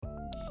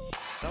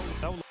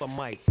This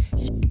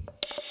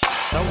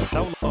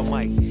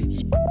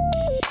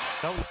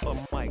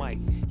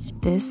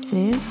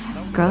is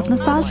Growth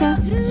Nostalgia.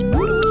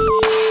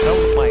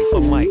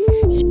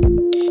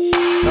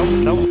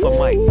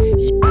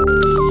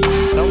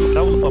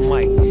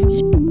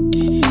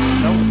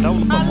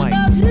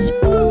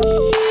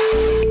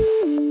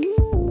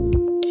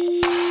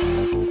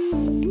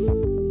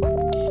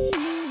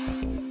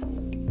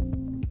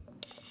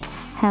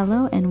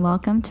 Hello and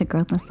welcome to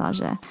Growth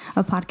Nostalgia,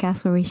 a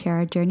podcast where we share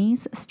our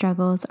journeys,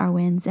 struggles, our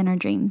wins, and our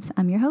dreams.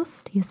 I'm your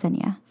host,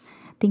 Yessenia.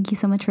 Thank you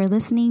so much for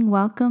listening.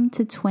 Welcome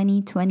to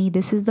 2020.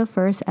 This is the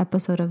first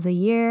episode of the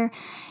year,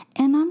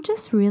 and I'm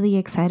just really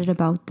excited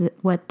about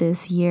what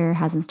this year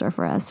has in store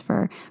for us,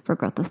 for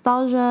Growth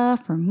Nostalgia,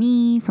 for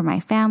me, for my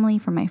family,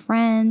 for my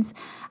friends.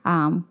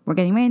 We're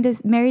getting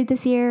married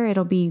this year.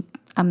 It'll be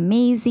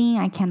amazing.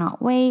 I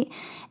cannot wait.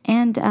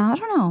 And I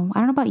don't know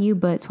about you,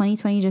 but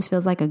 2020 just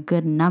feels like a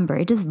good number.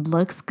 It just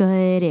looks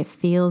good. It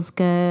feels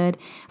good.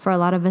 For a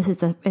lot of us,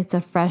 it's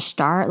a fresh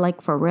start,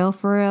 like for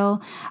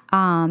real.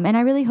 And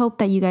I really hope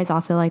that you guys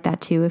all feel like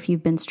that too. If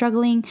you've been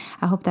struggling,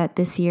 I hope that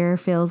this year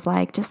feels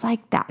like just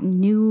like that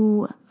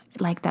new,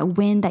 like that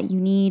win that you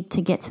need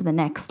to get to the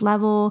next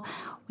level.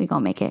 We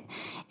gonna make it.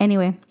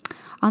 Anyway,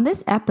 on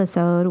this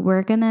episode,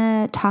 we're going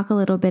to talk a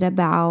little bit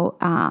about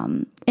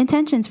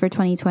intentions for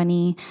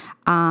 2020.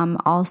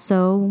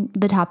 Also,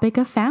 the topic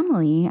of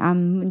family.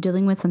 I'm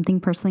dealing with something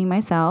personally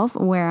myself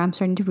where I'm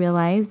starting to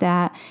realize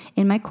that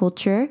in my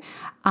culture,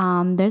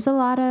 there's a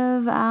lot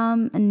of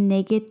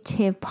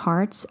negative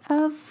parts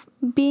of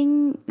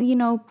being,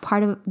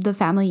 part of the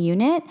family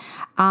unit,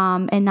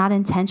 and not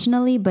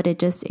intentionally, but it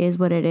just is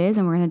what it is.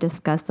 And we're going to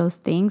discuss those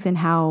things and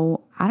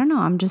how,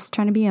 I'm just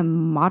trying to be a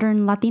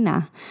modern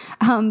Latina.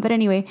 But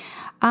anyway,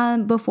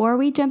 before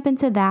we jump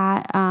into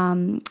that,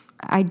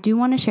 I do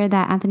want to share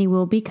that Anthony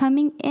will be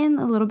coming in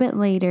a little bit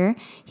later.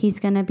 He's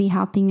going to be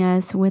helping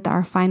us with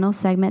our final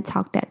segment,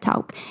 Talk That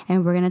Talk.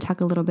 And we're going to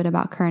talk a little bit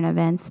about current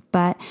events.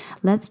 But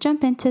let's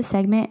jump into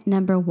segment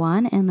number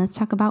 1 and let's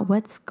talk about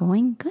what's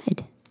going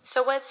good.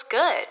 So what's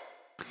good?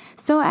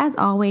 So as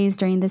always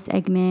during this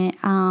segment,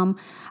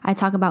 I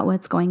talk about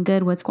what's going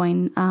good, what's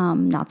going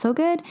not so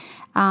good.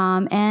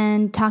 I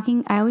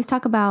always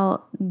talk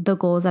about the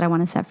goals that I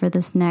want to set for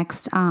this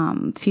next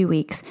few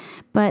weeks.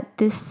 But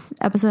this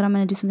episode, I'm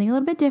going to do something a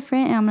little bit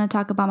different. And I'm going to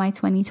talk about my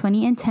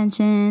 2020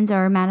 intentions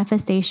or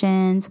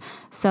manifestations.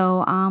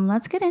 So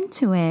let's get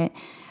into it.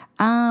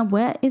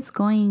 What is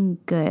going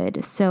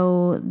good?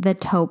 So the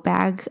tote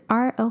bags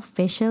are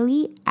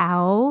officially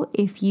out.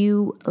 If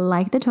you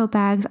like the tote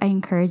bags, I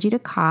encourage you to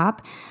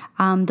cop.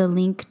 The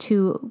link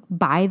to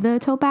buy the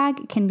tote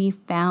bag can be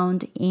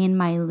found in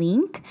my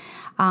link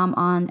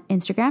on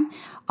Instagram.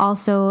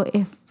 Also,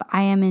 if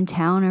I am in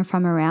town or if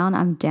I'm around,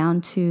 I'm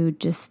down to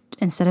just,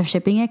 instead of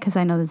shipping it, because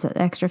I know there's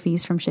extra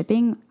fees from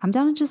shipping, I'm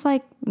down to just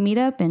like meet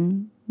up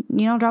and,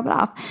 drop it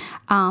off.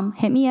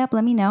 Hit me up,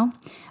 let me know.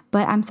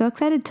 But I'm so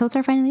excited. Totes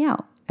are finally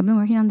out. I've been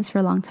working on this for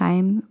a long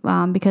time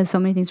because so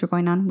many things were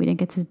going on. We didn't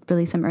get to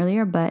release them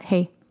earlier, but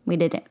hey, we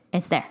did it.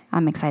 It's there.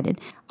 I'm excited.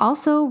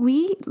 Also,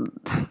 we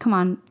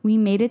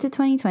made it to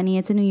 2020.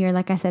 It's a new year.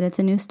 Like I said, it's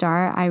a new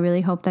start. I really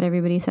hope that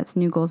everybody sets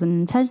new goals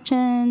and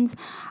intentions.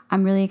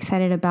 I'm really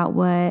excited about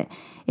what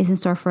is in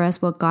store for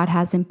us, what God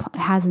has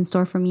in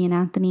store for me and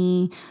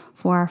Anthony,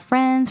 for our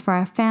friends, for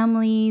our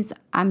families.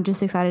 I'm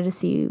just excited to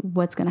see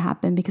what's going to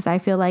happen because I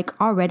feel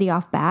like already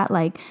off bat,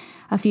 like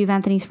a few of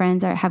Anthony's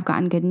friends have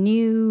gotten good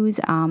news,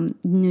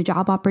 new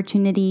job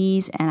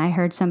opportunities. And I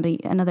heard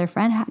another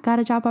friend got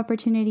a job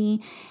opportunity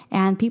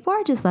and people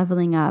are just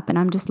leveling up and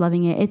I'm just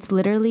loving it. It's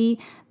literally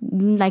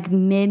like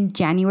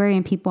mid-January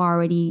and people are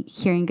already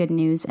hearing good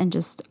news and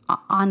just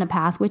on a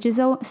path, which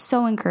is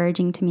so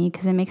encouraging to me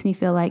because it makes me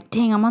feel like,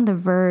 dang, I'm on the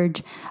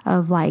verge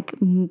of like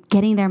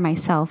getting there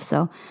myself.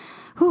 So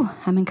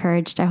I'm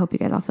encouraged. I hope you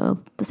guys all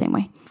feel the same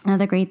way.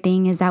 Another great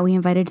thing is that we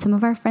invited some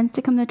of our friends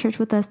to come to church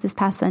with us this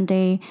past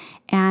Sunday,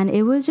 and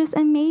it was just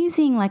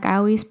amazing. Like I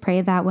always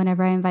pray that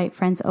whenever I invite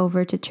friends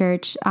over to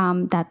church,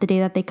 that the day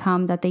that they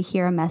come, that they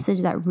hear a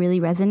message that really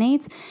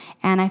resonates.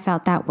 And I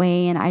felt that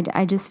way, and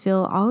I just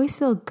always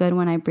feel good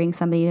when I bring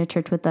somebody to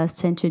church with us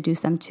to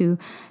introduce them to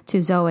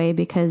Zoe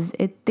because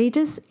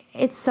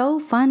it's so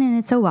fun and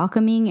it's so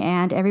welcoming,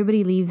 and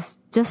everybody leaves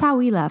just how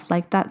we left,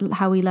 like that,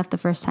 how we left the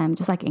first time,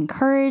 just like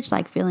encouraged,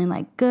 like feeling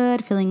like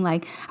good, feeling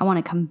like I want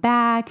to come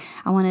back.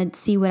 I want to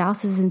see what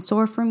else is in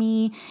store for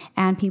me.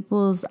 And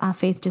people's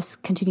faith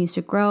just continues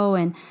to grow.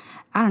 And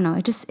I don't know,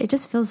 it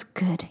just feels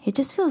good. It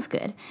just feels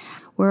good.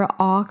 We're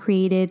all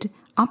created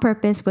on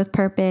purpose with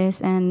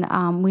purpose. And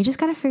we just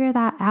got to figure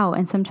that out.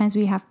 And sometimes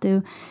we have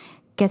to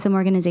get some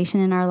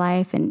organization in our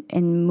life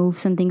and move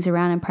some things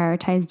around and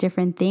prioritize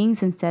different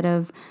things instead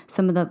of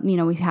some of the,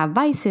 we have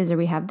vices or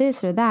we have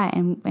this or that.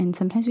 And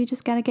sometimes we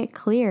just got to get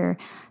clear.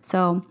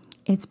 So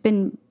it's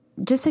been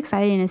just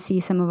exciting to see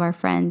some of our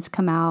friends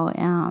come out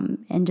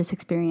and just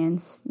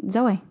experience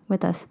Zoe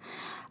with us.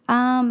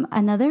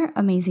 Another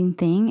amazing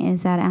thing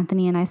is that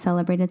Anthony and I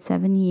celebrated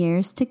 7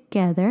 years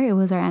together. It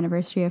was our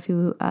anniversary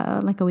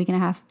like a week and a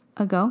half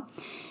ago.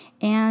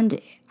 And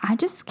I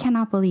just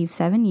cannot believe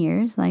 7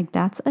 years. Like,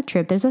 that's a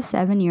trip. There's a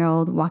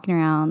 7-year-old walking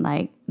around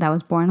like that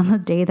was born on the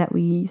day that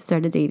we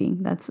started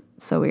dating. That's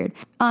so weird.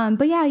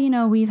 But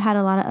yeah, we've had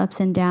a lot of ups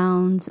and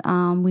downs.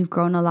 We've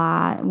grown a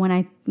lot.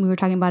 We were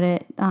talking about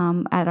it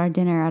at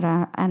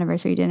our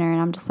anniversary dinner, and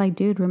I'm just like,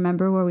 dude,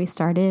 remember where we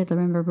started?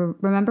 Remember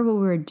what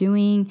we were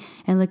doing,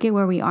 and look at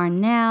where we are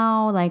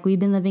now. Like, we've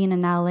been living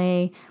in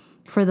LA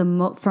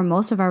for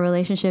most of our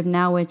relationship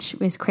now, which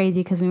is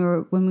crazy because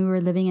when we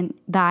were living in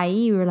the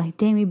IE, we were like,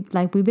 dang,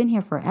 we've been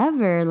here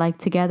forever, like,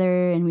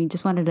 together, and we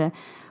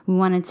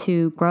wanted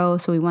to grow,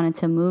 so we wanted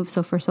to move.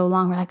 So for so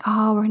long, we're like,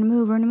 oh, we're gonna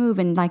move,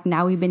 and like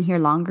now we've been here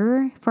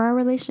longer for our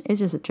relationship.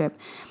 It's just a trip.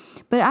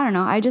 But I don't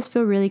know. I just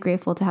feel really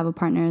grateful to have a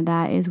partner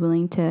that is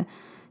willing to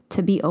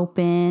be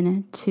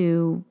open,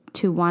 to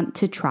want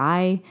to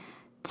try,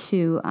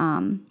 to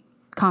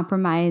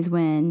compromise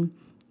when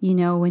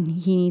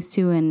he needs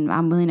to, and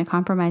I'm willing to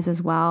compromise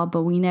as well.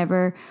 But we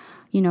never,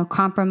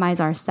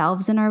 compromise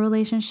ourselves in our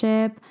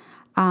relationship.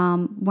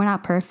 We're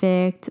not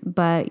perfect,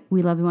 but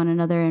we love one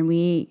another, and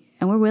we're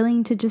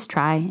willing to just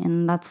try.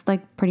 And that's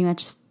like pretty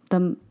much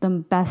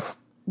the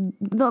best.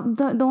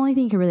 The only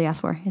thing you can really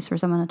ask for is for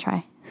someone to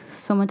try,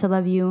 someone to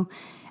love you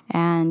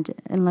and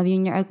love you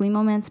in your ugly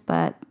moments,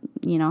 but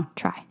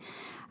try.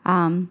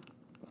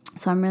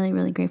 So I'm really,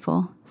 really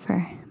grateful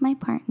for my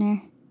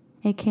partner,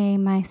 aka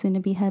my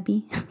soon-to-be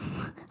hubby.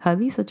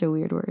 Hubby, such a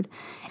weird word.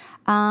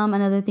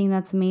 Another thing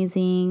that's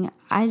amazing,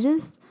 I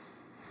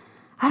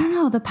don't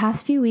know, the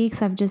past few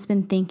weeks I've just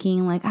been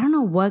thinking, like, I don't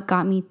know what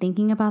got me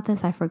thinking about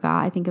this. I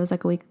forgot. I think it was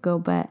like a week ago,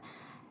 but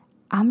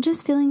I'm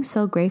just feeling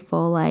so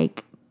grateful.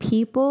 Like,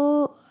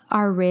 people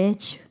are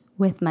rich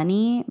with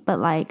money, but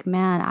like,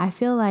 man, I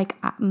feel like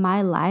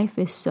my life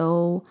is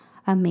so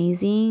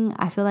amazing.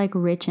 I feel like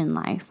rich in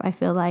life. I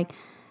feel like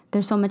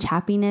there's so much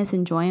happiness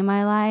and joy in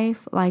my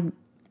life. Like,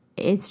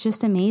 it's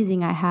just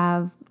amazing. I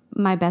have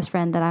my best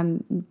friend that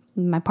I'm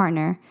my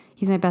partner.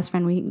 He's my best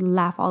friend. We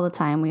laugh all the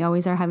time. We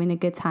always are having a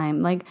good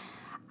time. Like,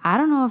 I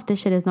don't know if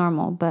this shit is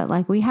normal, but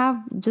like, we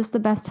have just the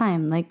best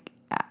time. Like,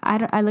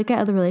 I look at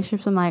other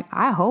relationships. I'm like,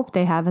 I hope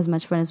they have as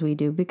much fun as we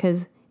do,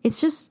 because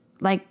it's just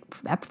like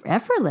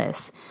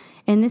effortless.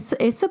 And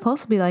it's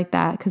supposed to be like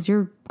that because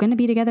you're going to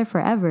be together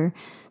forever.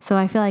 So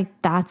I feel like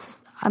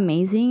that's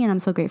amazing. And I'm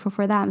so grateful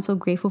for that. I'm so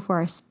grateful for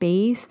our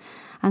space.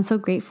 I'm so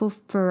grateful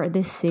for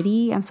this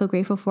city. I'm so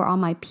grateful for all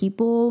my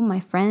people, my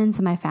friends,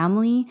 and my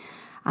family.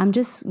 I'm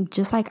just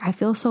like, I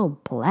feel so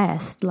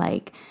blessed.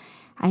 Like,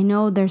 I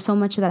know there's so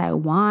much that I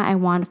want. I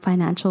want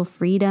financial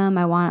freedom.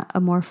 I want a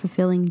more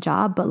fulfilling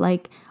job. But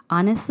like,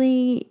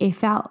 honestly, it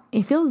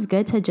feels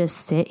good to just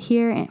sit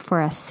here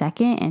for a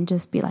second and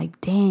just be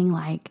like, dang,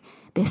 like,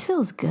 this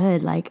feels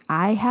good. Like,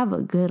 I have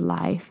a good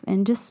life,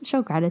 and just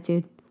show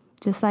gratitude.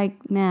 Just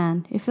like,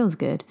 man, it feels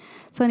good.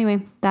 So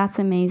anyway, that's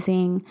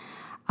amazing.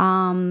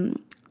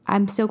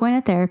 I'm still going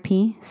to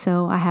therapy,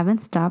 so I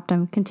haven't stopped.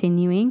 I'm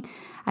continuing.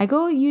 I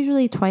go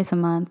usually twice a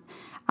month.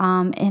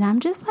 And I'm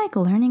just like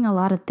learning a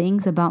lot of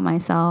things about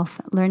myself,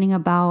 learning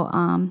about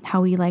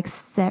how we like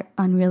set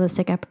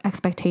unrealistic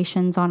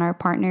expectations on our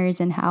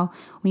partners, and how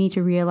we need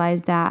to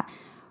realize that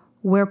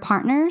we're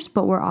partners,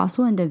 but we're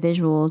also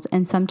individuals.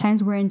 And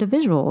sometimes we're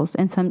individuals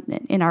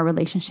in our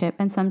relationship,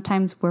 and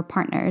sometimes we're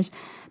partners.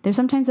 There's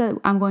sometimes that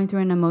I'm going through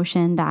an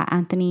emotion that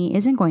Anthony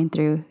isn't going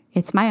through.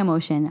 It's my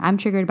emotion. I'm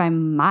triggered by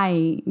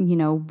my,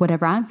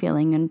 whatever I'm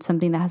feeling, and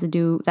something that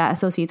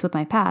associates with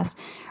my past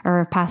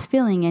or past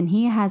feeling. And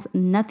he has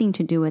nothing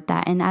to do with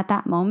that. And at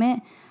that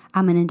moment,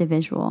 I'm an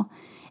individual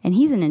and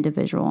he's an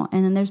individual.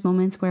 And then there's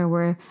moments where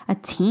we're a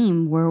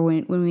team, where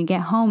when we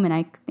get home and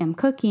I am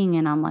cooking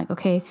and I'm like,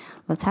 okay,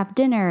 let's have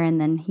dinner. And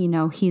then,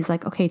 he's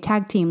like, okay,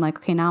 tag team. Like,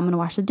 okay, now I'm going to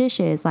wash the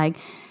dishes. Like,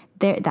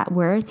 that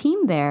we're a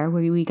team there.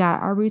 We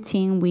got our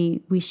routine.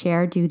 We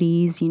share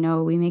duties. We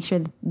make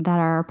sure that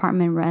our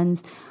apartment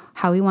runs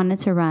how we want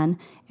it to run,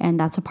 and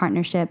that's a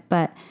partnership.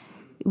 But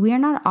we are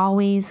not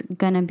always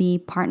gonna be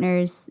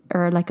partners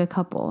or like a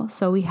couple.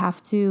 So we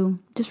have to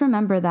just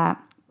remember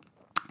that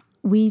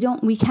we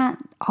can't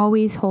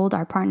always hold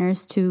our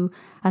partners to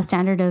a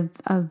standard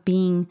of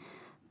being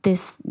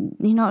this,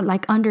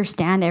 like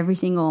understand every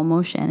single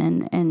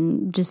emotion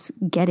and just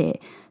get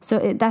it.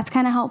 So that's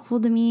kind of helpful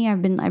to me.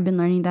 I've been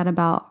learning that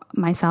about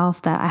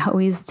myself, that I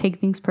always take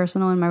things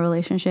personal in my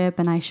relationship,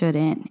 and I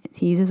shouldn't.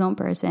 He's his own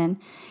person.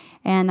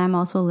 And I'm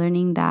also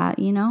learning that,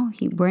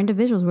 we're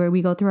individuals, where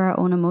we go through our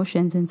own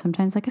emotions. And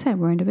sometimes, like I said,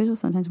 we're individuals.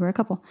 Sometimes we're a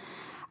couple.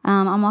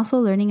 I'm also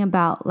learning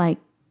about like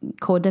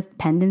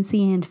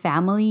codependency and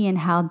family, and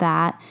how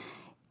that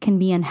can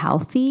be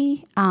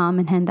unhealthy,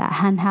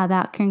 and how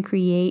that can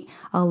create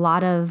a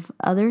lot of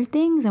other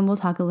things. And we'll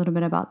talk a little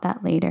bit about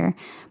that later.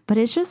 But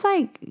it's just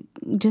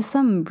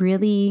some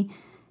really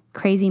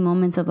crazy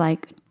moments of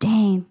like,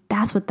 dang,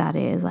 that's what that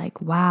is.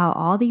 Like, wow,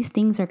 all these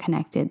things are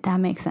connected. That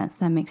makes sense.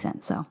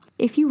 So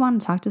if you want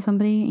to talk to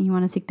somebody and you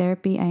want to seek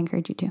therapy, I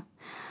encourage you to.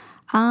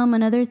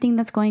 Another thing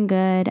that's going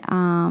good,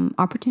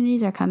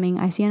 opportunities are coming.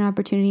 I see an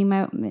opportunity,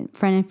 my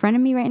friend in front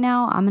of me right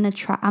now. I'm going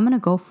to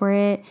go for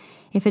it.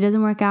 If it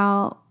doesn't work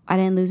out, I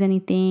didn't lose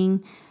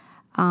anything.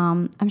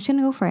 I'm just going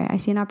to go for it. I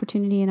see an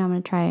opportunity and I'm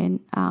going to try it.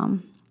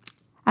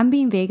 I'm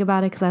being vague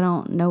about it because I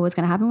don't know what's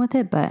going to happen with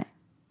it, but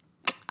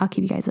I'll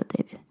keep you guys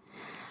updated.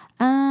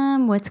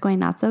 What's going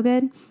not so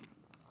good?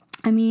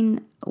 I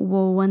mean,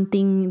 well,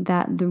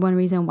 the one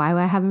reason why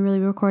I haven't really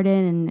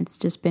recorded and it's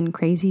just been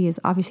crazy is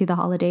obviously the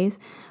holidays,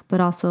 but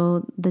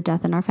also the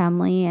death in our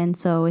family. And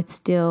so it's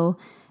still,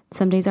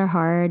 some days are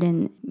hard,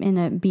 and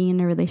being in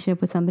a relationship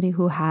with somebody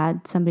who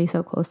had somebody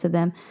so close to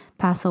them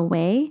pass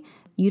away,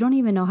 you don't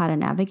even know how to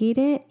navigate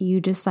it. You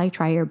just like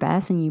try your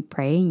best and you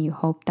pray and you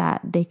hope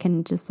that they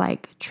can just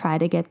like try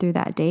to get through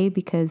that day,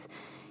 because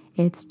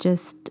it's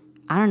just,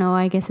 I don't know,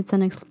 I guess it's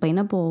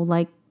unexplainable,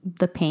 like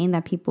the pain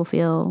that people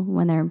feel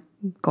when they're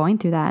going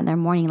through that and they're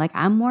mourning. Like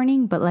I'm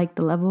mourning, but like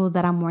the level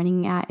that I'm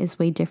mourning at is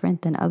way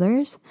different than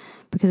others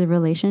because of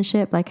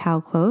relationship, like how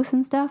close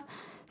and stuff.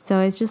 So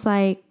it's just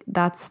like,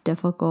 that's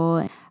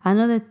difficult.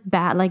 Another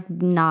bad, like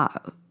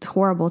not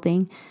horrible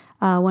thing.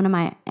 One of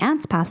my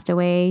aunts passed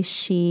away.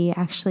 She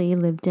actually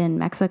lived in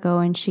Mexico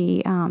and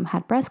she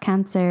had breast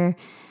cancer.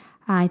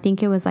 I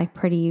think it was like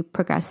pretty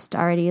progressed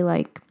already,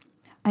 like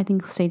I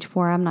think stage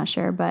 4, I'm not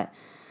sure. But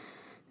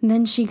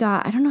then she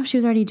got, I don't know if she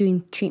was already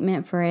doing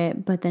treatment for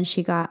it, but then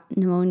she got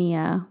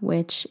pneumonia,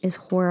 which is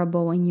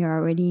horrible when you're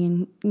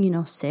already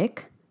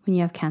sick. When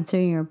you have cancer,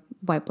 your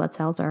white blood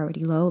cells are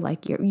already low.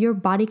 Like your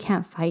body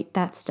can't fight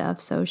that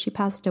stuff. So she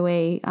passed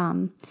away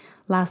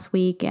last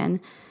week, and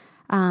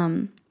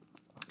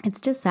it's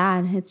just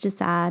sad. It's just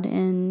sad.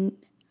 And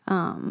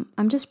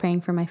I'm just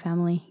praying for my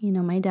family.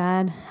 My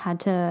dad had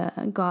to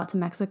go out to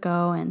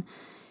Mexico, and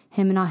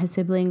him and all his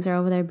siblings are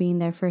over there being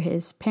there for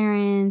his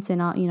parents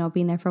and all,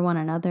 being there for one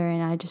another.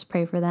 And I just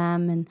pray for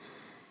them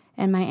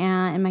and my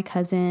aunt and my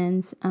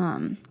cousins.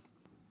 And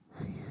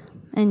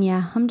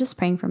yeah, I'm just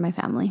praying for my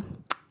family.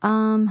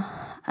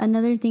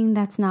 Another thing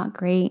that's not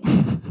great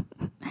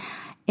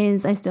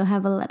is I still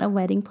have a lot of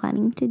wedding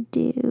planning to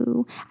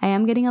do. I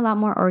am getting a lot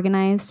more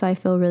organized, so I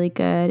feel really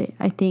good.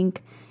 I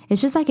think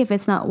it's just like, if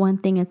it's not one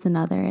thing, it's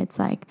another. It's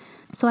like,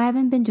 so I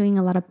haven't been doing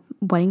a lot of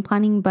wedding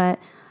planning, but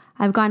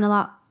I've gotten a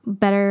lot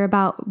better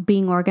about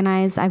being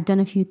organized. I've done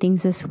a few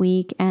things this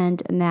week,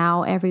 and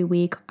now every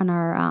week on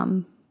our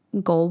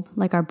goal,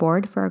 like our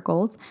board for our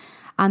goals,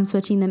 I'm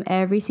switching them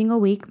every single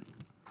week,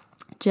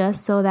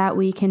 just so that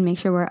we can make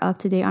sure we're up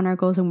to date on our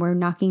goals and we're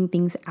knocking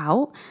things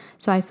out.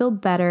 So I feel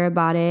better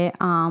about it.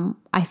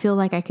 I feel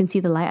like I can see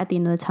the light at the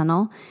end of the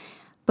tunnel.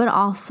 But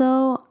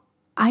also,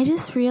 I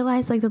just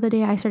realized, like the other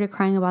day, I started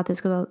crying about this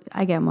because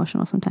I get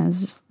emotional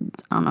sometimes. Just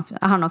I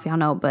don't know if y'all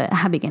know, but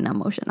I be getting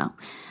emotional.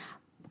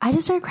 I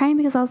just started crying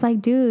because I was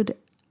like, dude,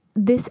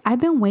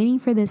 I've been waiting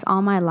for this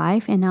all my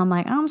life, and now I'm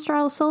like, I'm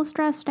so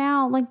stressed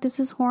out. Like, this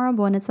is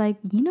horrible. And it's like,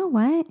 you know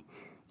what?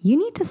 You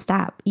need to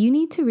stop. You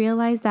need to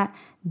realize that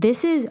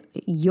this is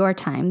your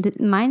time.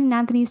 Mine and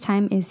Anthony's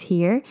time is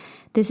here.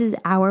 This is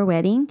our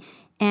wedding.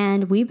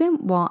 And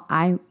women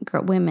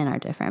are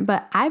different,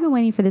 but I've been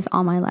waiting for this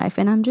all my life.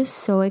 And I'm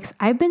just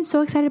I've been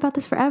so excited about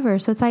this forever.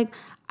 So it's like,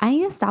 I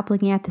need to stop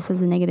looking at this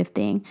as a negative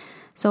thing.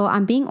 So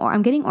I'm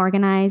getting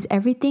organized.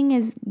 Everything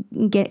is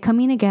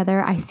coming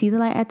together. I see the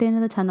light at the end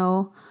of the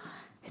tunnel.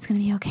 It's going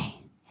to be okay.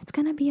 It's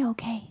going to be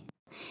okay.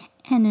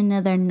 And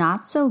another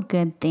not so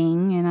good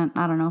thing, and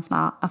I don't know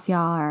if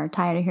y'all are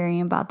tired of hearing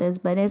about this,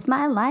 but it's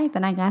my life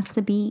and I got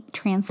to be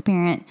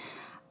transparent.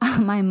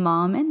 My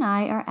mom and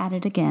I are at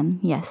it again.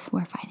 Yes,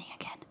 we're fighting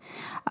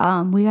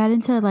again. We got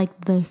into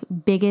like the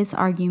biggest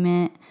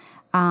argument.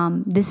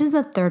 This is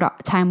the third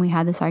time we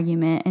had this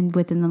argument, and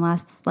within the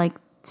last like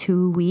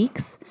 2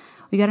 weeks,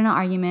 we got in an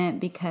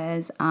argument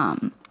because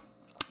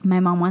my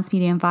mom wants me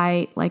to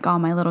invite like all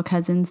my little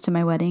cousins to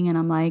my wedding, and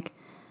I'm like,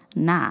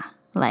 nah,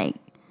 like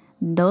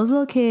those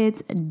little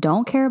kids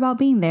don't care about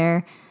being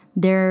there.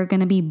 They're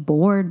going to be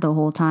bored the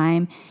whole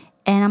time.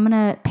 And I'm going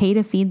to pay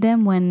to feed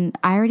them when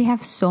I already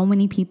have so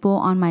many people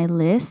on my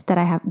list that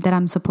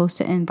I'm supposed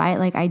to invite.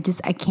 Like, I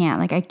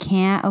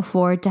can't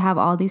afford to have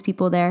all these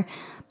people there.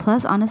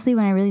 Plus, honestly,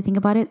 when I really think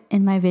about it,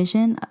 in my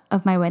vision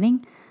of my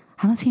wedding,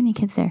 I don't see any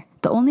kids there.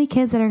 The only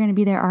kids that are going to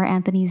be there are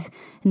Anthony's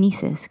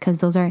nieces,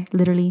 because those are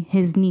literally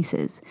his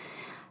nieces.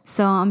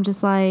 So I'm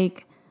just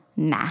like,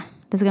 nah,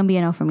 this is going to be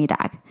a no for me,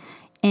 dog.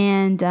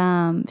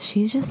 And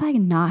she's just like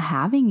not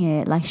having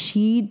it. Like,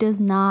 she does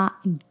not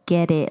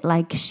get it.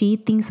 Like, she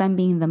thinks I'm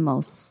being the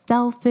most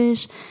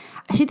selfish.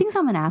 She thinks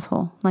I'm an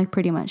asshole, like,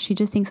 pretty much. She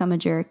just thinks I'm a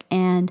jerk.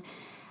 And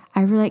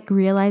I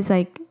realize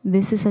like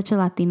this is such a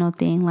Latino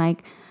thing.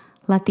 Like,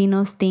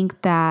 Latinos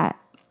think that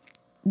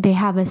they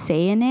have a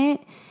say in it,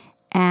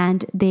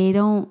 and they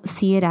don't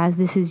see it as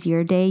this is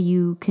your day,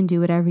 you can do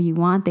whatever you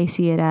want. They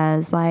see it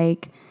as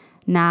like,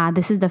 nah,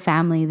 this is the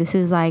family. This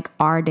is like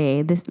our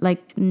day.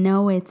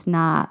 No, it's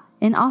not.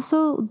 And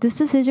also, this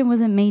decision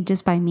wasn't made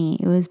just by me.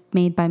 It was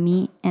made by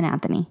me and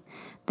Anthony.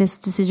 This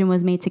decision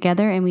was made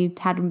together, and we've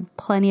had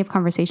plenty of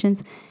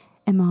conversations,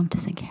 and Mom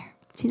doesn't care.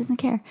 She doesn't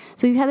care.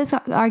 So we've had this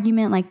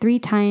argument like 3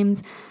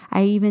 times.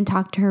 I even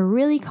talked to her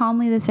really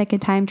calmly the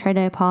second time, tried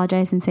to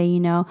apologize and say,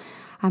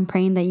 I'm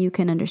praying that you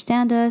can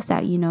understand us,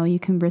 that, you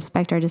can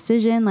respect our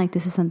decision. Like,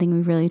 this is something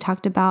we've really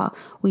talked about.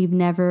 We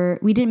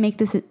didn't make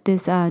this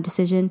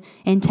decision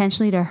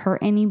intentionally to hurt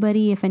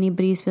anybody. If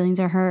anybody's feelings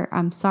are hurt,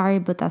 I'm sorry,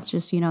 but that's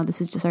just,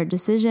 this is just our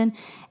decision.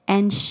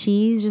 And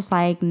she's just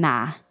like,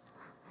 nah.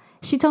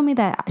 She told me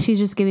that she's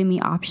just giving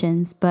me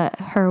options, but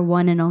her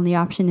one and only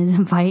option is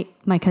invite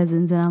my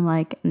cousins. And I'm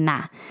like,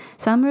 nah.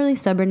 So I'm really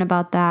stubborn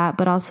about that.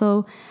 But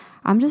also,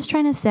 I'm just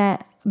trying to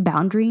set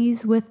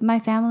boundaries with my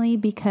family,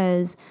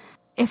 because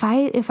if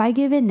I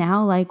give in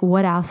now, like,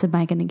 what else am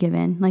I going to give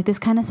in? Like, this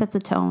kind of sets a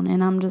tone.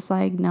 And I'm just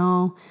like,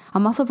 no.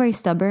 I'm also very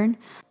stubborn.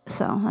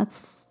 So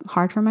that's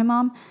hard for my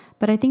mom.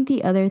 But I think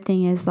the other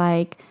thing is,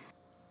 like,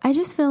 I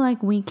just feel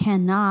like we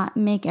cannot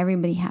make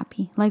everybody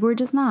happy. Like, we're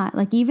just not.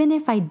 Like, even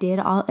if I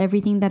did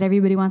everything that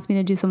everybody wants me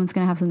to do, someone's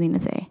going to have something to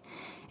say.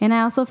 And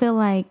I also feel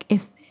like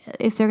if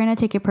they're going to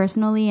take it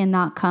personally and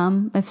not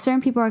come, if certain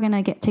people are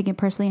going to take it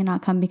personally and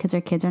not come because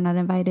their kids are not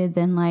invited,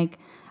 then, like,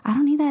 I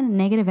don't need that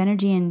negative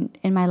energy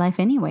in my life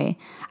anyway.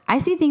 I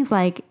see things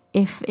like,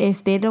 if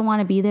they don't want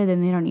to be there,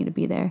 then they don't need to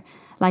be there.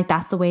 Like,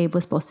 that's the way it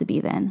was supposed to be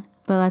then.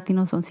 But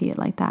Latinos don't see it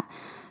like that.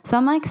 So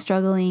I'm, like,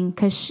 struggling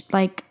because,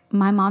 like,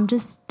 my mom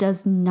just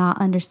does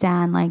not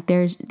understand.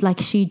 Like,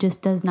 she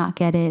just does not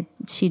get it.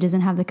 She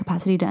doesn't have the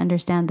capacity to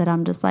understand that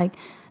I'm just like,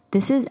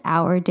 this is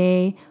our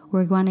day.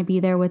 We're going to be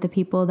there with the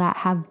people that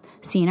have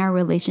seen our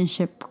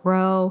relationship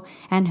grow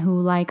and who,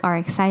 like, are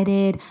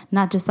excited,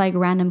 not just, like,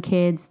 random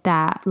kids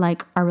that,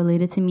 like, are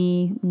related to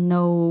me.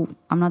 No,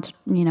 I'm not,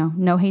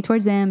 no hate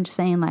towards them. Just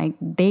saying, like,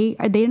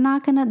 they're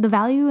not gonna, the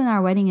value in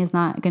our wedding is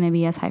not gonna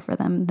be as high for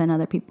them than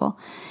other people.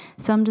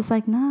 So I'm just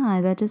like,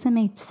 nah, that doesn't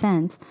make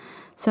sense.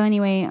 So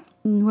anyway,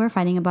 we're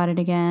fighting about it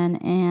again,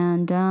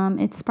 and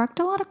it sparked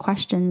a lot of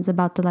questions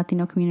about the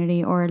Latino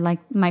community, or, like,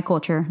 my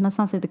culture. Let's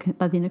not say the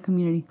Latino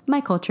community,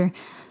 my culture,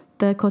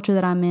 the culture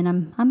that I'm in.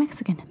 I'm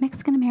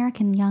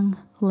Mexican-American young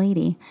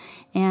lady,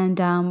 and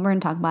we're going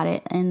to talk about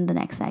it in the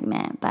next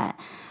segment, but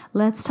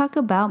let's talk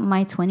about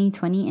my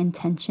 2020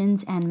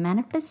 intentions and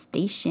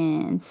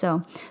manifestations.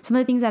 So some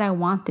of the things that I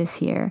want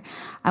this year.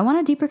 I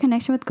want a deeper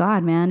connection with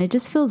God, man. It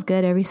just feels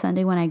good every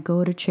Sunday when I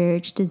go to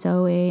church, to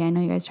Zoe. I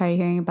know you guys started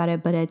hearing about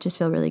it, but I just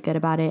feel really good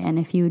about it. And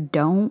if you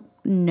don't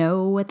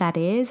know what that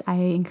is, I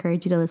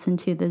encourage you to listen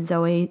to the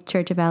Zoe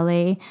Church of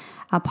LA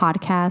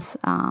podcast,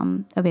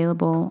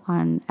 available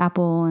on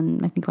Apple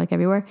and I think, like,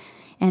 everywhere.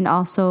 And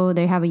also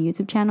they have a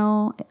YouTube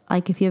channel.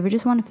 Like, if you ever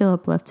just want to feel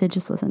uplifted,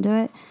 just listen to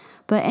it.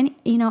 But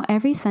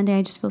every Sunday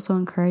I just feel so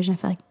encouraged, and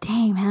I feel like,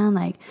 dang, man,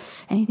 like,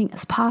 anything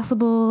is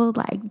possible.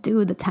 Like,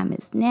 dude, the time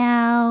is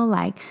now.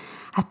 Like,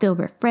 I feel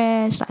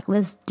refreshed. Like,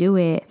 let's do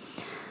it.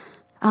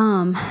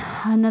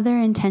 Another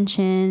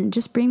intention,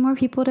 just bring more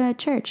people to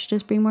church.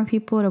 Just bring more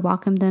people, to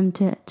welcome them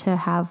to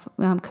have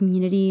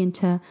community and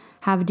to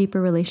have a deeper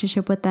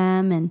relationship with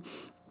them. And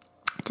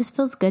it just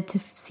feels good to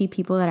see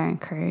people that are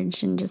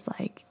encouraged and just,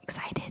 like,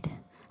 excited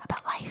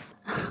about life.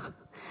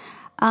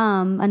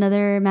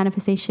 Another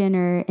manifestation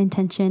or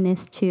intention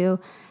is to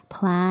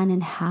plan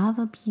and have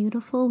a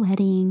beautiful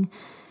wedding.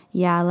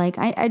 Yeah, like,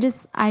 I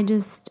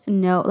just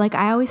know, like,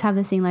 I always have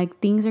this thing, like,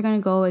 things are going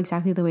to go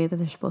exactly the way that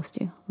they're supposed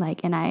to.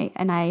 Like, and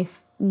I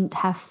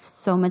have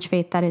so much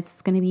faith that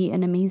it's going to be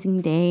an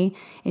amazing day.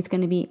 It's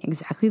going to be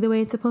exactly the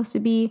way it's supposed to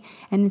be.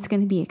 And it's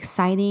going to be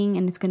exciting.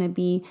 And it's going to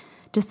be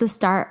just the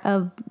start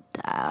of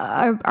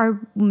our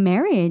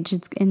marriage.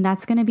 And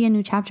that's going to be a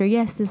new chapter.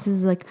 Yes, this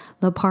is, like,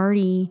 the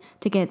party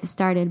to get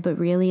started, but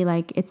really,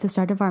 like, it's the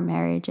start of our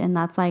marriage. And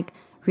that's, like,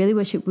 really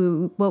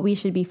what we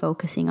should be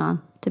focusing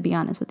on, to be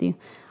honest with you,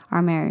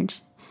 our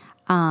marriage.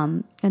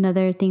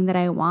 Another thing that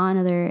I want,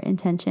 another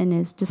intention,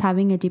 is just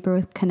having a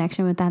deeper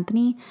connection with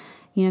Anthony,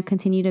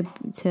 continue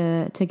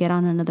to get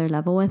on another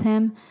level with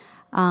him.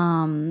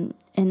 And,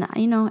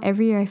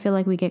 every year I feel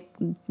like we get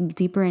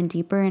deeper and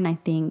deeper. And I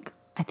think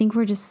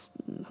we're just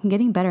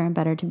getting better and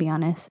better, to be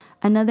honest.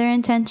 Another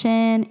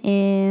intention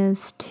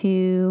is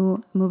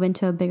to move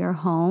into a bigger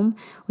home.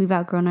 We've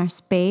outgrown our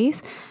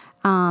space.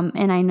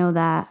 And I know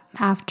that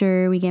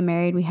after we get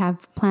married, we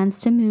have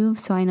plans to move.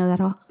 So I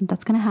know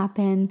that's going to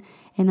happen.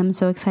 And I'm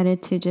so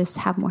excited to just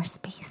have more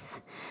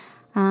space.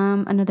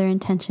 Another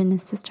intention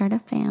is to start a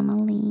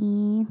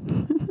family.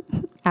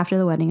 After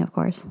the wedding, of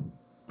course.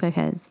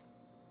 Because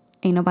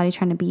ain't nobody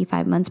trying to be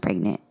 5 months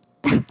pregnant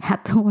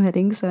at the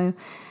wedding. So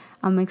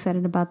I'm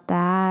excited about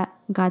that.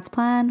 God's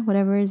plan,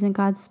 whatever is in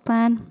God's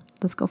plan,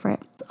 let's go for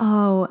it.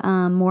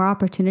 More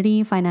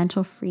opportunity,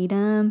 financial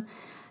freedom.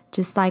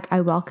 Just, like,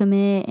 I welcome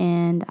it,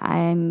 and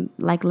I'm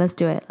like, let's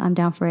do it. I'm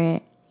down for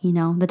it.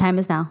 The time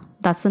is now.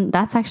 That's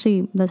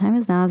actually, the time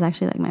is now is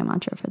actually, like, my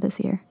mantra for this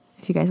year.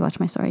 If you guys watch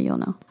my story, you'll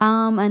know.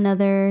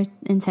 Another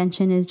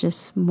intention is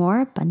just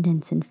more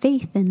abundance and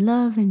faith and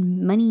love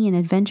and money and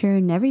adventure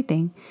and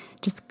everything.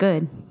 Just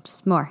good,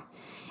 just more.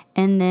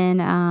 And then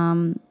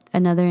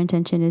another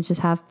intention is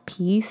just have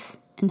peace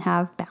and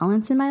have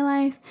balance in my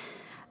life.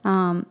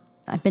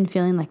 I've been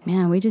feeling like,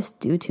 man, we just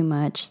do too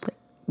much. Like,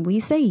 we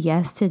say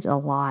yes to a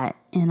lot,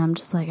 and I'm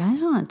just like, I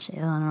just want to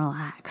chill and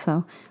relax.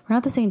 So we're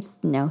not the same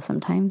no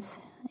sometimes.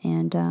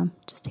 and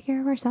just take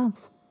care of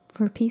ourselves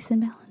for peace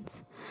and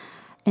balance.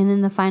 And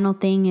then the final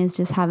thing is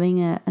just having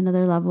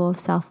another level of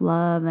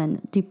self-love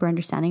and deeper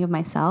understanding of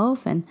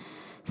myself, and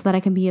so that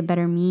I can be a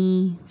better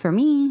me for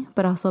me,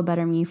 but also a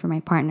better me for my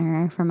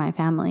partner, for my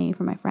family,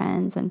 for my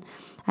friends. And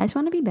I just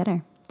want to be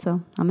better.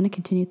 So I'm going to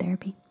continue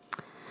therapy.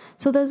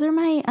 So those are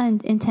my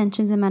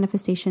intentions and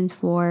manifestations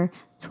for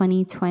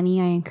 2020.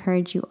 I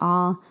encourage you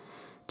all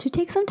to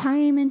take some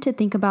time and to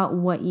think about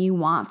what you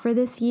want for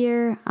this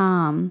year.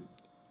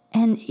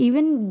 And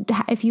even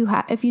if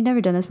you've never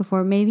done this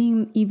before,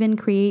 maybe even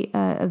create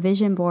a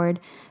vision board,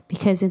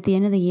 because at the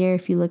end of the year,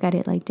 if you look at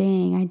it like,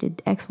 dang, I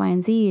did X, Y,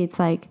 and Z, it's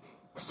like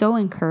so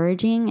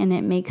encouraging, and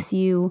it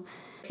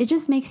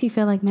just makes you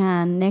feel like,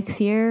 man, next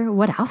year,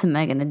 what else am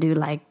I going to do?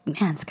 Like,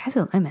 man, sky's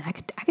the limit. I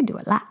could do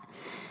a lot.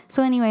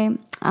 So anyway,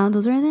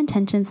 those are the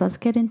intentions. Let's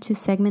get into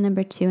segment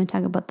number 2 and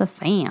talk about the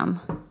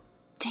fam.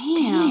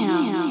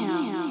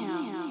 Damn.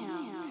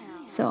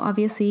 So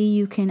obviously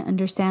you can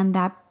understand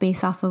that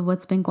based off of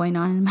what's been going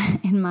on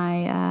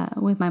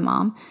with my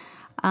mom.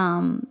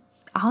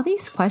 All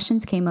these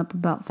questions came up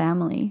about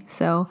family.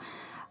 So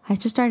I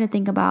just started to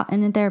think about,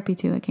 and in therapy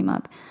too, it came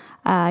up.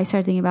 I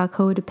started thinking about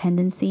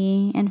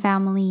codependency and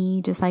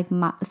family, just like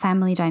my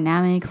family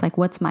dynamics, like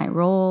what's my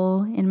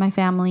role in my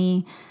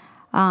family,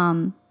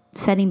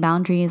 setting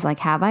boundaries, like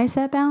have I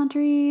set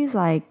boundaries?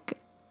 Like,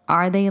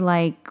 are they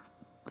like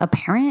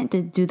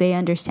apparent? Do they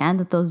understand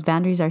that those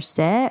boundaries are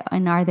set,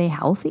 and are they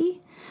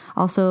healthy?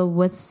 Also,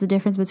 what's the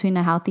difference between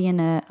a healthy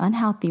and an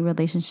unhealthy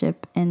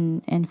relationship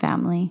in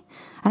family?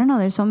 I don't know.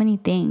 There's so many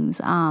things.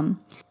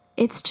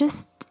 It's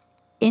just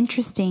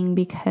interesting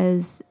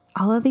because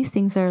all of these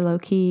things are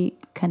low-key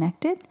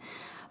connected.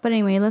 But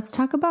anyway, let's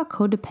talk about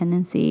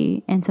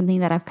codependency, and something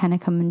that I've kind of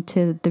come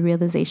into the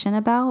realization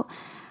about.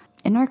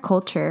 In our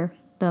culture,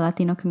 the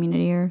Latino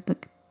community, or the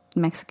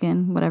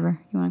Mexican, whatever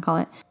you want to call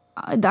it.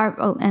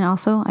 And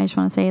also, I just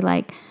want to say,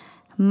 like,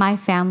 my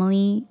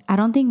family, I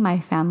don't think my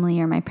family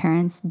or my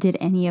parents do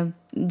any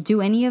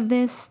of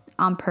this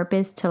on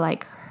purpose to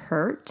like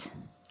hurt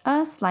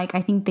us. Like,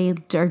 I think they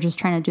are just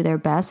trying to do their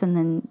best, and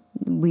then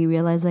we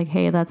realize like,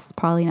 hey, that's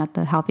probably not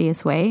the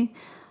healthiest way.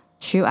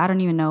 Shoot, I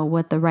don't even know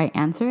what the right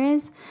answer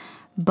is,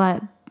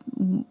 but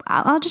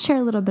I'll just share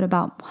a little bit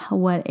about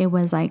what it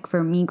was like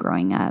for me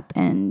growing up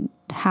and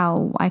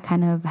how I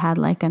kind of had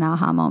like an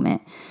aha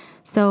moment.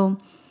 So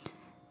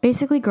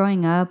basically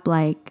growing up,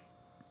 like,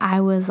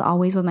 I was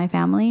always with my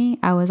family.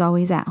 I was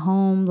always at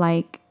home.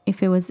 Like,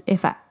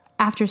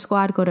 after school,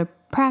 I'd go to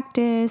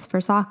practice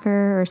for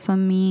soccer or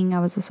swimming. I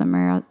was a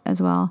swimmer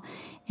as well.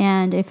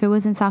 And if it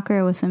was in soccer,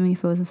 it was swimming.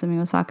 If it wasn't swimming,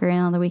 it was soccer.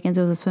 And on the weekends,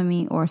 it was a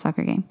swimming or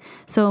soccer game.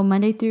 So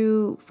Monday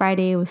through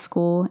Friday, it was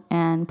school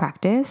and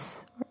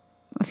practice.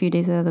 A few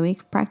days of the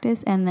week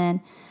practice. And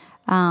then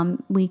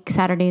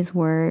Saturdays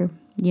were,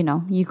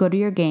 you go to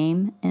your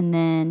game, and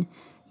then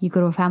you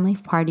go to a family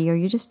party, or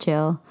you just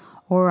chill.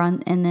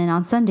 And then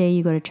on Sunday,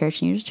 you go to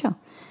church and you just chill.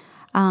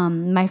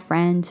 My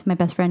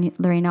best friend,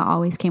 Lorena,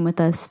 always came with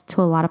us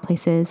to a lot of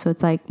places. So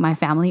it's like my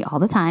family all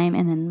the time,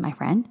 and then my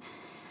friend.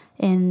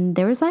 And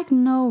there was like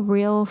no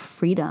real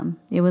freedom.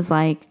 It was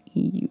like,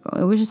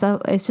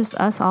 it's just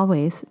us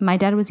always. My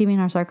dad was even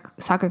our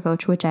soccer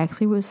coach, which I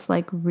actually was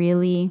like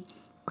really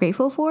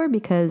grateful for,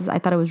 because I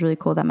thought it was really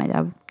cool that my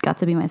dad got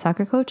to be my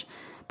soccer coach.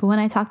 But when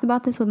I talked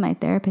about this with my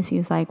therapist, he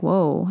was like,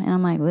 whoa. And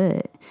I'm like,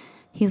 what?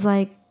 He's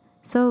like,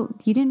 so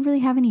you didn't really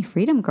have any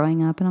freedom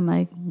growing up? And I'm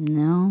like,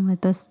 no,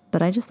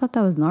 but I just thought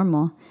that was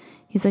normal.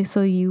 He's like,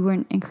 so you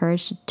weren't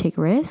encouraged to take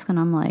risks? And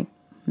I'm like,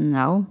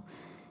 no.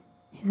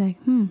 He's like,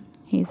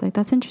 He's like,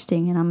 that's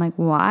interesting. And I'm like,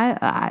 why?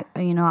 I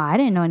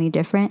didn't know any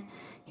different.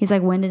 He's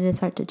like, when did it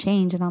start to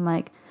change? And I'm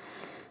like,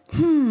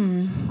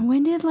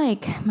 when did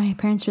like my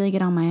parents really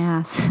get on my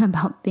ass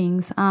about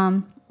things?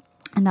 And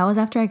that was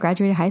after I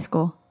graduated high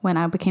school, when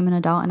I became an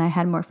adult and I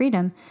had more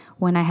freedom,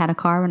 when I had a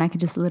car, when I could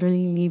just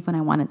literally leave when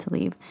I wanted to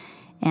leave.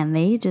 And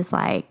they just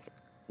like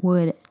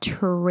would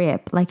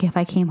trip. Like if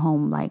I came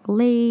home like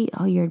late,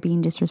 oh, you're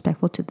being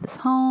disrespectful to this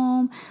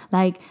home.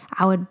 Like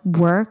I would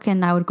work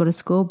and I would go to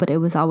school, but it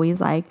was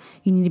always like,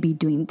 you need to be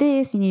doing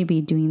this, you need to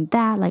be doing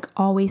that. Like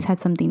always had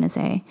something to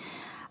say.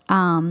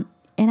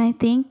 And I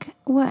think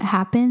what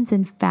happens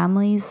in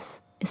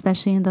families,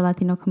 especially in the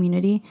Latino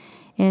community,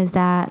 is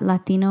that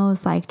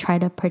Latinos like try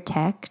to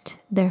protect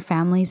their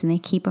families, and they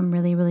keep them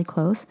really, really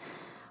close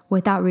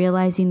without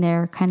realizing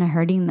they're kind of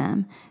hurting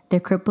them. They're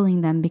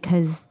crippling them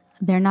because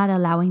they're not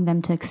allowing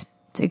them to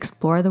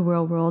explore the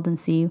real world and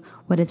see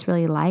what it's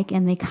really like.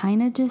 And they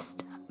kind of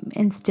just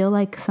instill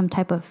like some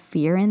type of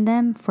fear in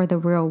them for the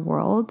real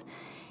world.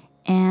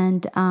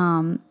 And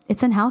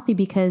it's unhealthy,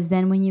 because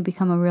then when you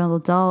become a real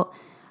adult,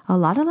 a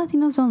lot of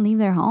Latinos don't leave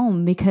their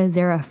home because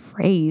they're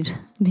afraid,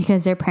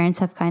 because their parents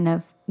have kind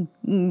of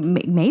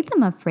made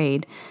them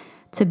afraid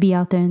to be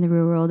out there in the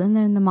real world. And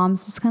then the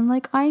mom's just kind of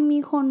like, ay,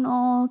 mijo,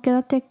 no,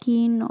 quédate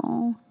aquí,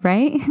 no,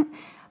 right?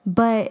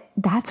 But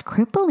that's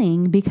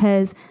crippling,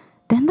 because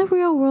then the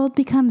real world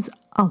becomes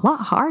a lot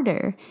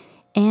harder,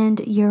 and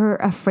you're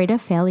afraid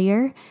of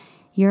failure,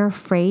 you're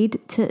afraid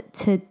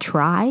to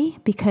try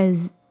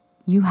because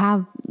you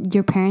have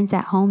your parents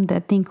at home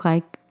that think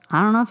like,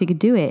 I don't know if you could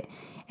do it.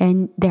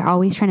 And they're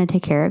always trying to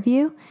take care of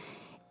you.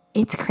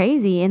 It's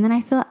crazy. And then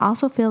I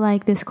also feel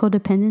like this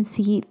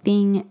codependency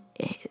thing,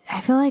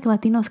 I feel like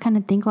Latinos kind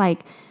of think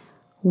like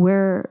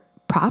we're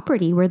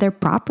their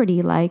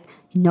property. Like,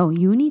 no,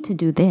 you need to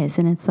do this.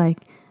 And it's like,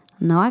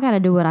 no, I got to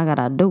do what I got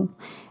to do.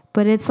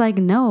 But it's like,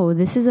 no,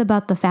 this is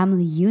about the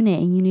family unit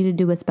and you need to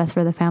do what's best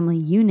for the family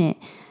unit.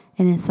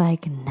 And it's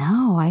like,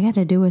 no, I got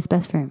to do what's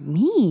best for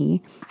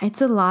me.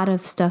 It's a lot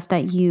of stuff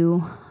that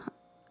you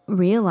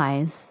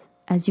realize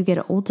as you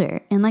get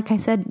older. And like I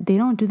said, they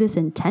don't do this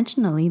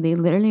intentionally. They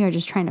literally are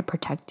just trying to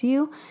protect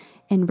you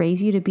and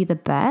raise you to be the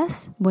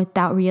best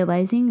without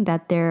realizing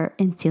that they're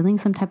instilling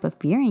some type of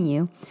fear in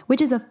you,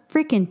 which is a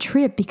freaking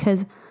trip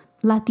because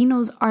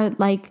Latinos are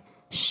like,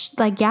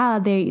 yeah,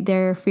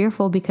 they're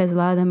fearful because a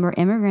lot of them were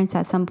immigrants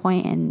at some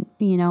point. And,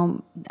 you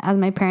know, as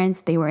my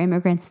parents, they were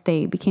immigrants.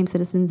 They became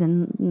citizens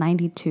in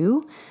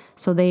 92.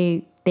 So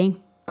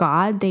thank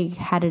God they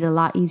had it a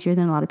lot easier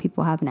than a lot of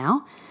people have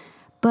now.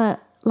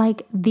 But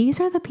like, these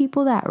are the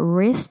people that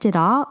risked it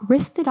all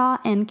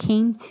and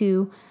came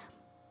to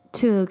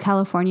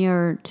California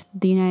or to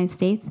the United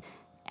States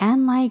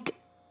and like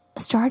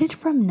started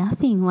from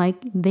nothing. Like,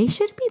 they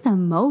should be the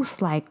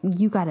most like,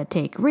 you got to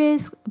take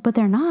risks, but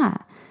they're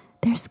not.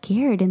 They're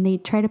scared and they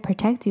try to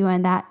protect you,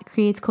 and that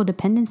creates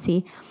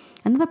codependency.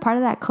 Another part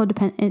of that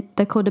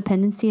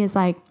codependency is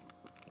like,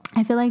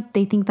 I feel like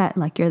they think that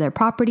like you're their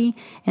property,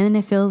 and then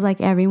it feels like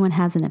everyone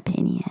has an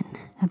opinion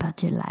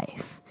about your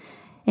life.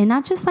 And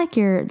not just like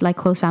your like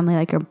close family,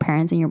 like your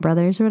parents and your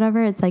brothers or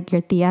whatever. It's like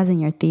your tias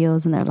and your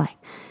tios, and they're like,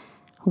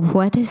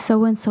 what is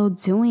so-and-so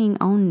doing?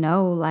 Oh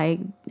no. Like,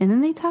 and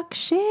then they talk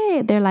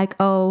shit. They're like,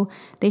 oh,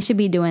 they should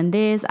be doing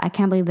this. I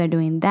can't believe they're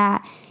doing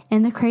that.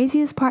 And the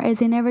craziest part is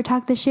they never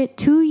talk the shit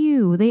to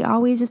you. They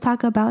always just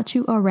talk about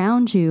you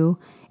around you.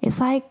 It's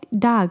like,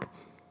 dog,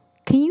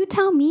 can you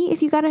tell me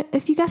if you got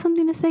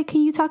something to say?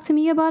 Can you talk to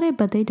me about it?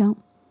 But they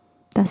don't.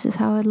 That's just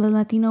how the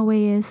Latino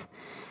way is.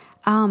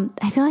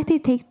 I feel like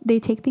they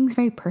take things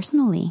very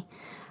personally.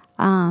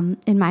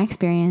 In my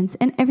experience,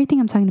 and everything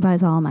I'm talking about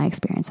is all my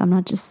experience.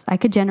 I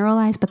could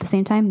generalize, but at the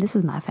same time, this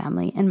is my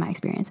family and my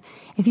experience.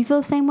 If you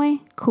feel the same way,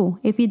 cool.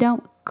 If you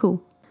don't,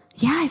 cool.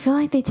 Yeah, I feel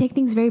like they take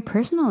things very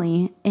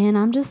personally. And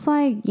I'm just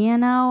like,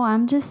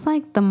 I'm just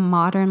like the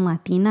modern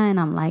Latina. And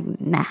I'm like,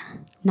 nah,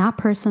 not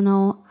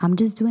personal. I'm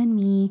just doing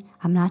me.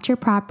 I'm not your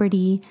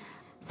property.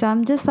 So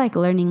I'm just like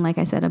learning, like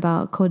I said,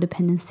 about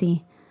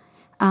codependency.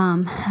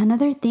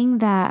 Another thing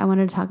that I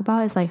wanted to talk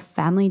about is like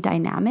family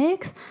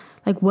dynamics.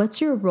 Like,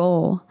 what's your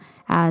role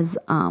as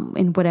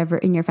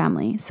in your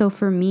family? So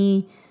for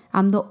me,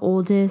 I'm the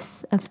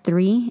oldest of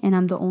 3 and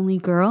I'm the only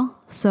girl.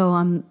 So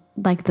I'm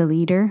like the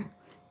leader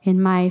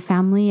in my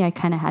family. I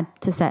kind of had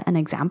to set an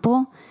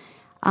example.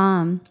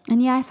 And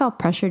yeah, I felt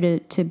pressure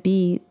to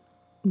be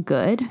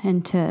good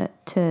and to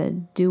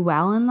do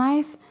well in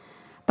life.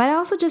 But I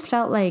also just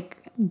felt like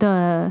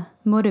the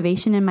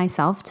motivation in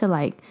myself to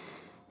like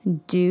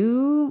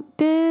do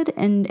good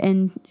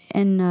and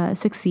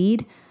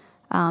succeed.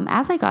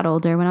 As I got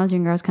older, when I was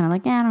younger, I was kind of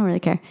like, I don't really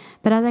care.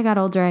 But as I got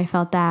older, I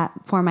felt that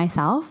for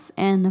myself.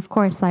 And of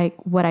course, like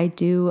what I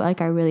do, like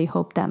I really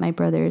hope that my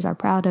brothers are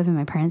proud of and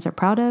my parents are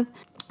proud of.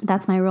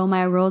 That's my role.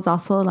 My role is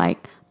also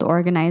like the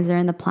organizer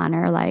and the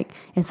planner. Like,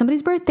 it's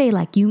somebody's birthday,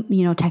 like you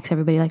text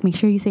everybody, like make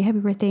sure you say happy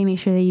birthday, make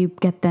sure that you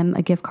get them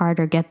a gift card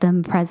or get them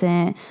a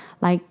present.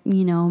 Like,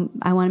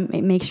 I want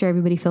to make sure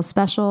everybody feels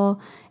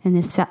special and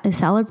is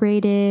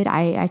celebrated.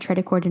 I try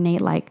to coordinate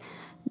like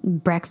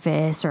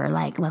breakfast or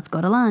like let's go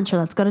to lunch or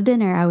let's go to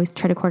dinner. I always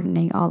try to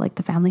coordinate all like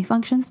the family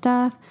function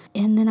stuff.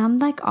 And then I'm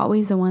like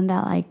always the one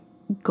that like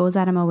goes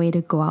out of my way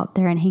to go out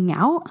there and hang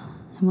out.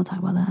 And we'll talk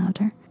about that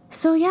after.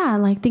 So yeah,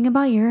 like think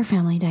about your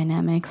family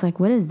dynamics. Like,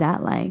 what is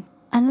that like?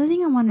 Another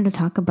thing I wanted to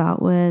talk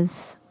about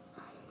was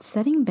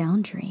setting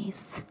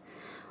boundaries.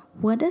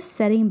 What does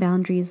setting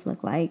boundaries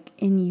look like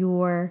in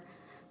your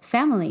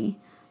family?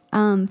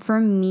 For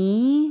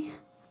me,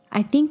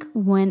 I think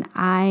when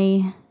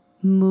I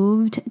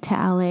moved to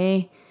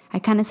LA, I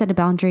kind of set a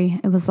boundary.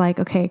 It was like,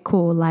 okay,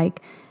 cool.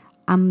 Like,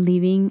 I'm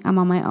leaving. I'm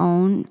on my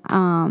own.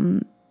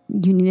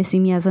 You need to see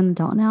me as an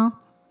adult now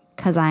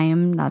because I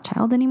am not a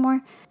child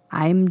anymore.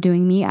 I'm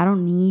doing me. I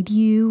don't need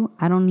you.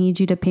 I don't need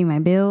you to pay my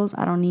bills.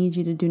 I don't need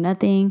you to do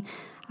nothing.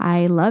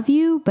 I love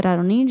you, but I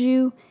don't need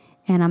you.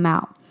 And I'm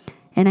out.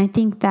 And I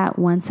think that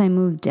once I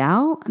moved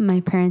out,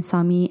 my parents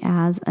saw me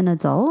as an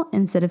adult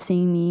instead of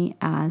seeing me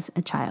as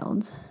a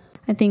child.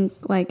 I think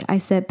like I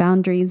set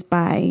boundaries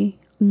by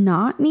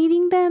not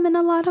needing them in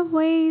a lot of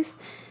ways.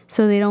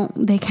 So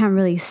they can't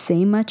really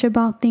say much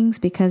about things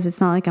because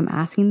it's not like I'm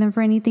asking them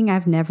for anything.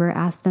 I've never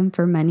asked them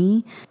for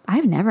money.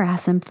 I've never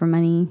asked them for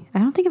money. I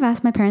don't think I've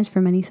asked my parents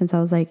for money since I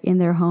was like in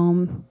their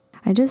home.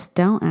 I just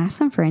don't ask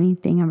them for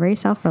anything. I'm very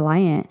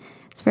self-reliant.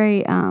 It's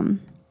very, I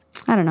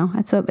don't know.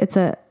 It's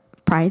a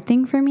pride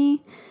thing for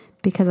me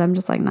because I'm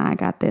just like, nah, I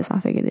got this. I'll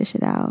figure this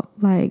shit out.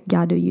 Like,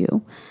 y'all do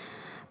you.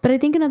 But I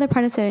think another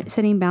part of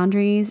setting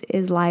boundaries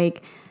is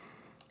like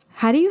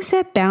How do you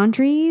set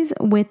boundaries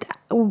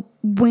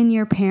when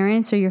your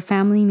parents or your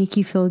family make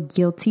you feel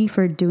guilty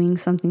for doing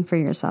something for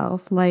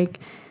yourself? Like,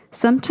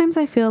 sometimes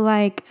I feel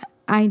like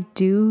I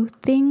do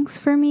things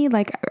for me.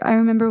 Like, I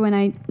remember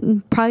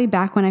probably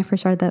back when I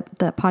first started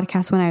the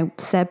podcast, when I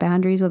set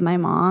boundaries with my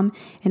mom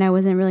and I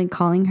wasn't really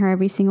calling her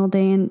every single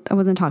day and I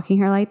wasn't talking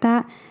to her like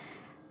that.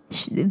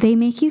 They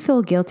make you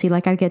feel guilty.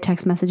 Like, I'd get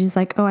text messages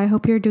like, oh, I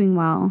hope you're doing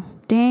well.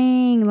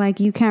 Dang, like,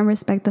 you can't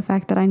respect the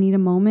fact that I need a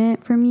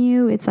moment from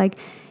you. It's like,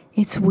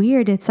 it's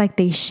weird. It's like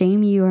they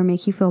shame you or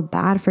make you feel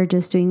bad for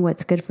just doing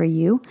what's good for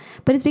you.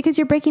 But it's because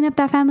you're breaking up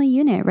that family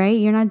unit, right?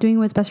 You're not doing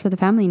what's best for the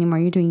family anymore.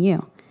 You're doing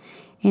you.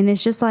 And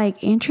it's just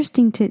like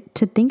interesting to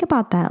think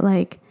about that.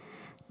 Like,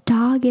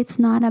 dog, it's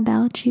not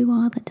about you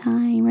all the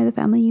time or the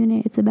family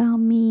unit. It's about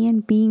me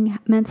and being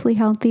mentally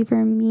healthy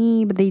for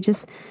me. But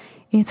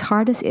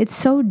it's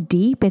so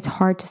deep. It's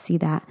hard to see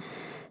that.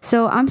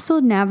 So I'm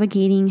still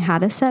navigating how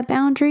to set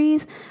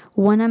boundaries.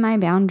 One of my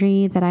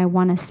boundaries that I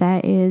want to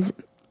set is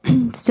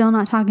still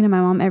not talking to my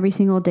mom every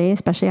single day,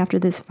 especially after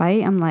this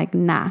fight. I'm like,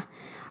 nah.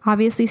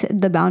 Obviously,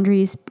 the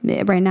boundaries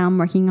right now I'm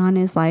working on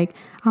is like,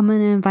 I'm going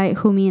to invite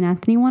who me and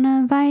Anthony want to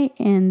invite,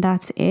 and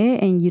that's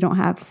it. And you don't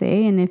have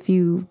say. And if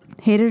you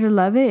hate it or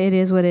love it, it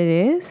is what it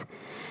is.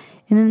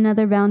 And then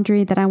another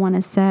boundary that I want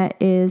to set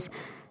is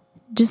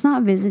just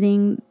not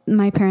visiting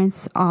my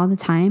parents all the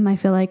time. I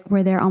feel like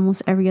we're there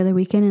almost every other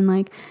weekend, and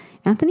like,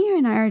 Anthony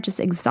and I are just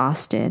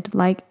exhausted.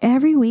 Like,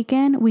 every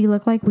weekend we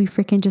look like we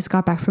freaking just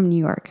got back from New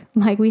York.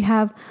 Like, we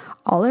have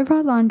all of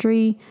our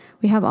laundry,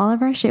 we have all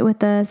of our shit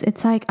with us.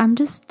 It's like, I'm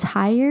just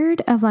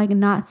tired of like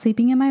not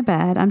sleeping in my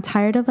bed. I'm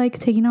tired of like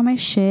taking all my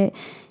shit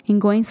and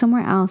going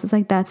somewhere else. It's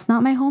like, that's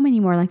not my home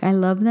anymore. Like, I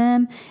love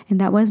them and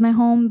that was my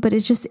home, but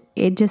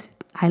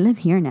I live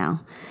here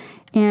now.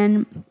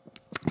 And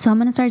so I'm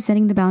going to start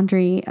setting the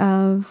boundary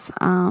of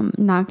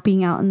not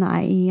being out in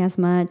the IE as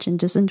much and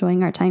just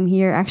enjoying our time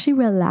here, actually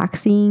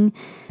relaxing,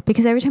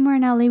 because every time we're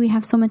in LA, we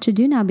have so much to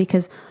do now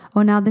because,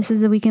 oh, now this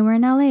is the weekend we're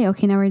in LA.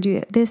 Okay, now we're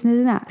doing this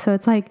and that. So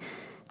it's like,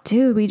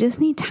 dude, we just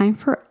need time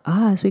for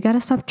us. We got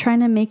to stop trying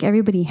to make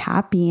everybody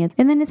happy.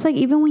 And then it's like,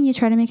 even when you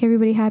try to make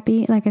everybody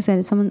happy, like I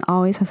said, someone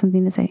always has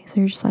something to say.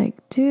 So you're just like,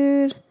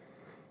 dude,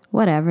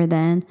 whatever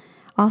then.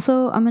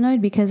 Also, I'm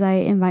annoyed because I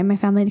invite my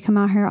family to come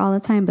out here all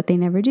the time, but they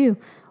never do.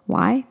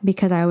 Why?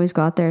 Because I always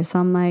go out there. So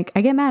I'm like,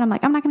 I get mad. I'm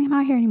like, I'm not going to come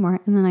out here anymore.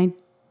 And then I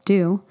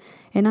do.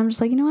 And I'm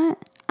just like, you know what?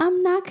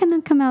 I'm not going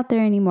to come out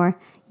there anymore.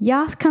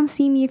 Y'all come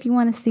see me if you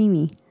want to see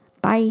me.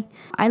 Bye.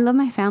 I love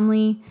my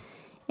family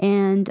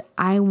and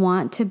I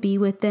want to be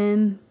with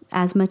them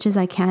as much as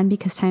I can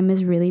because time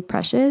is really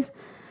precious.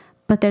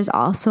 But there's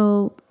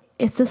also,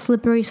 it's a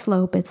slippery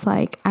slope. It's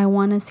like, I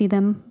want to see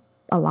them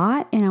a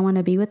lot and I want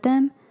to be with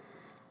them.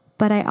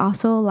 But I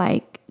also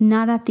like,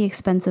 not at the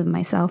expense of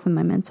myself and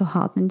my mental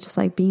health and just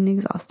like being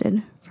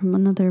exhausted from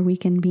another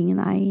weekend being in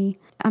the IE.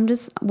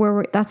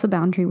 That's a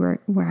boundary we're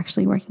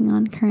actually working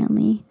on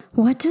currently.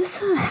 What does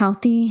a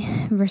healthy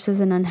versus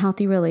an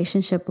unhealthy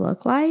relationship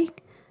look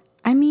like?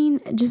 I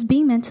mean, just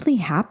being mentally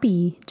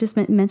happy, just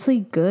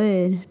mentally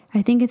good.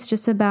 I think it's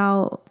just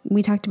about,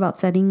 we talked about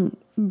setting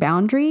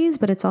boundaries,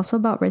 but it's also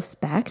about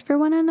respect for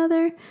one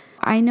another.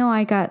 I know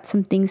I got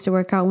some things to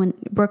work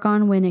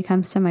on when it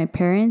comes to my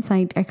parents.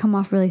 I come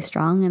off really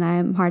strong and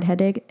I'm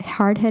hard-headed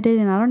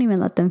and I don't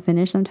even let them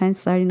finish sometimes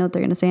because I already know what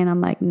they're going to say and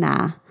I'm like,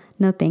 nah,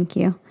 no thank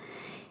you.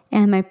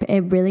 And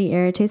it really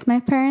irritates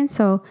my parents.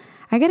 So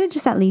I got to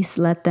just at least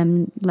let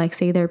them like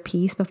say their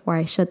piece before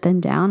I shut them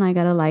down. I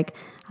got to like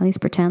at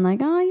least pretend like,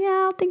 oh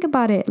yeah, I'll think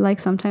about it. Like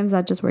sometimes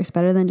that just works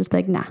better than just be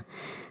like, nah.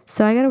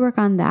 So I got to work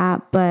on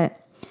that. But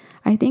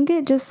I think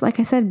it just, like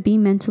I said, be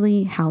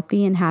mentally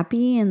healthy and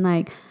happy and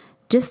like,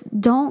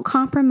 just don't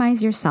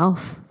compromise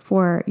yourself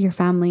for your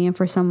family and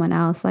for someone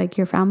else. Like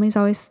your family's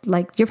always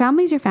like, your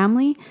family's your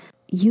family.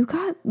 You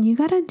got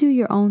to do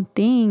your own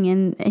thing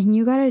and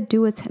you got to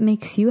do what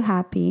makes you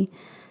happy.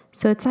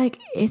 So it's like,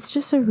 it's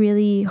just a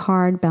really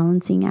hard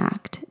balancing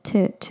act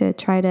to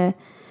try to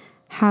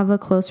have a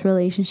close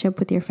relationship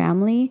with your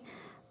family,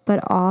 but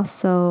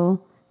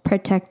also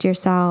protect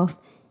yourself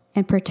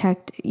and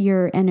protect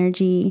your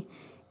energy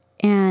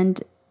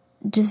and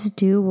just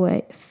do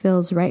what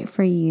feels right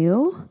for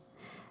you.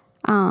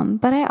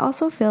 But I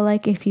also feel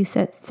like if you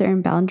set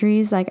certain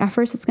boundaries, like at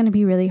first it's going to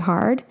be really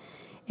hard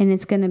and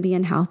it's going to be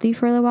unhealthy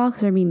for a little while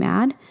because they're going to be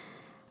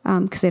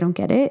mad because they don't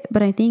get it.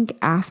 But I think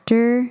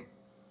after,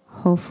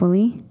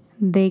 hopefully,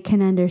 they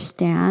can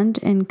understand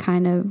and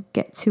kind of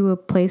get to a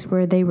place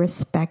where they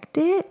respect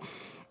it.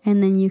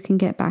 And then you can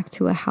get back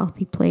to a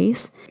healthy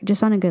place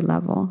just on a good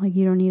level. Like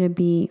you don't need to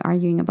be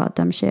arguing about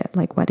dumb shit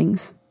like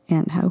weddings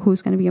and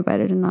who's going to be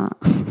invited and not.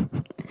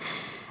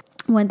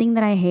 One thing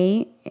that I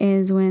hate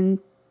is when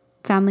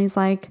families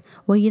like,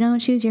 well, you don't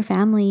choose your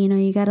family. You know,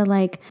 you got to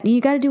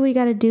do what you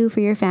got to do for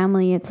your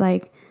family. It's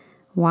like,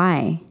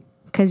 why?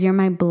 Because you're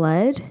my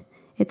blood.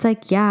 It's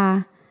like,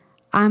 yeah,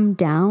 I'm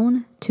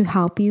down to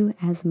help you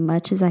as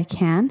much as I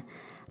can,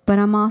 but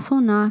I'm also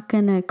not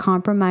going to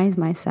compromise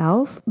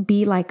myself,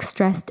 be like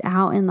stressed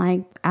out and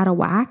like out of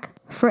whack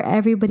for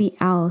everybody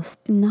else.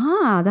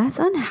 Nah, that's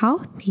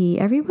unhealthy.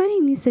 Everybody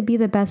needs to be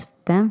the best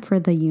them for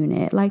the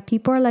unit. Like,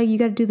 people are like, you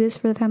got to do this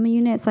for the family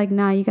unit. It's like,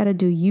 nah, you got to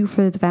do you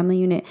for the family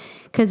unit.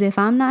 Because if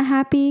I'm not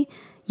happy,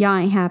 y'all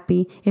ain't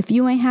happy. If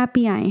you ain't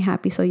happy, I ain't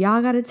happy. So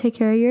y'all got to take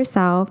care of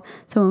yourself.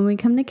 So when we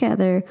come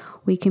together,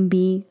 we can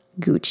be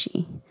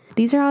Gucci.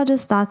 These are all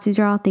just thoughts. These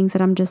are all things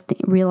that I'm just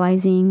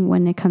realizing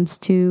when it comes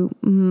to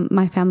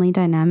my family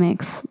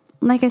dynamics.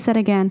 Like I said,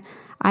 again,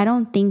 I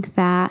don't think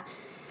that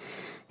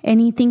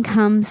anything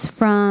comes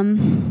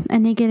from a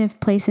negative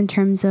place in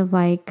terms of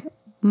like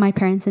my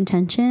parents'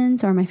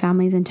 intentions or my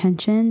family's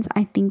intentions.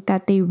 I think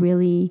that they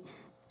really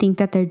think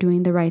that they're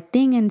doing the right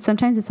thing. And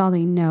sometimes it's all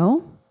they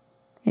know.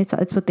 It's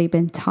what they've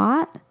been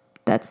taught.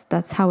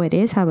 That's how it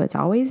is, how it's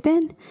always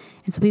been.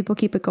 And so people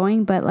keep it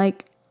going. But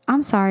like,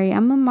 I'm sorry,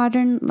 I'm a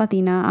modern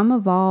Latina. I'm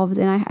evolved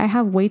and I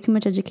have way too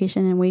much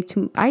education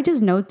and I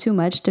just know too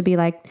much to be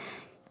like,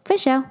 for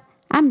sure,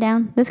 I'm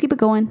down. Let's keep it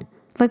going.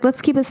 Like,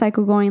 let's keep a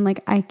cycle going.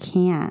 Like, I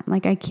can't.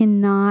 Like, I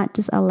cannot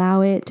just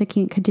allow it to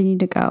continue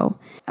to go.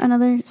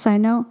 Another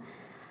side note,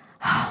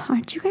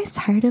 aren't you guys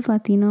tired of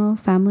Latino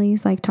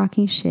families, like,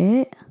 talking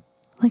shit?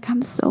 Like,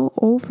 I'm so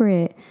over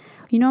it.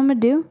 You know what I'm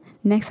going to do?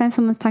 Next time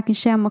someone's talking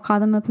shit, I'm going to call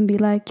them up and be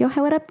like, yo,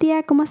 hey, what up,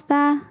 tia? ¿Cómo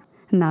está?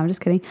 No, I'm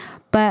just kidding.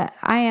 But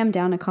I am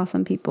down to call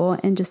some people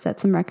and just set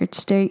some records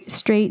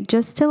straight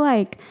just to,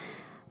 like,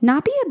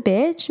 not be a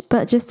bitch,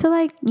 but just to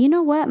like, you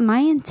know what? My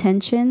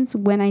intentions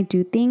when I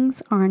do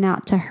things are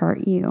not to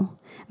hurt you.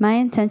 My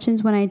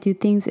intentions when I do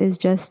things is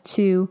just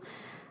to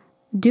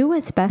do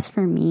what's best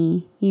for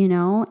me, you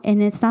know? And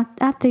it's not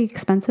at the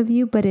expense of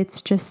you, but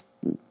it's just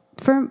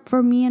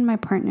for me and my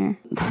partner.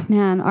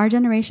 Man, our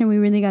generation, we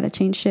really got to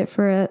change shit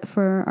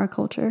for our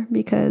culture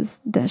because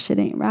that shit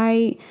ain't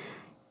right.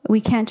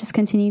 We can't just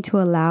continue to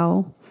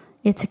allow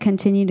it to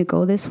continue to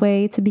go this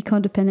way, to be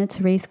codependent,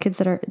 to raise kids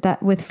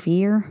that with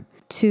fear,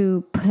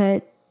 to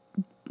put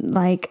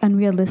like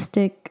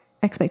unrealistic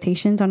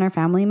expectations on our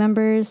family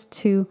members,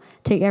 to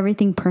take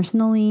everything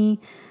personally,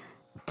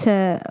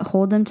 to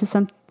hold them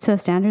to a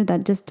standard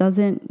that just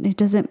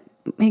doesn't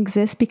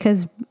exist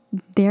because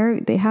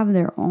they have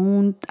their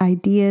own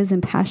ideas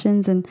and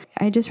passions. And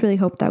I just really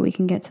hope that we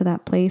can get to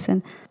that place.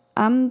 And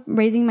I'm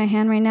raising my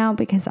hand right now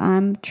because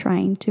I'm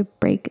trying to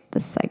break the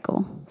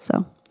cycle.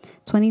 So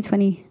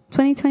 2020,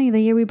 the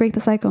year we break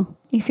the cycle.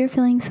 If you're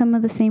feeling some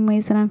of the same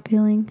ways that I'm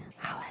feeling,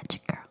 holla at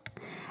your girl.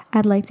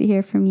 I'd like to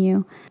hear from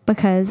you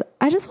because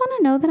I just want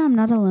to know that I'm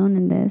not alone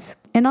in this.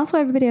 And also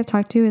everybody I've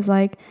talked to is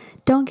like,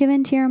 don't give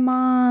in to your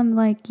mom.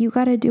 Like, you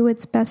got to do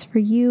what's best for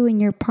you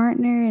and your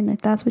partner. And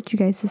if that's what you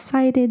guys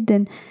decided,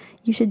 then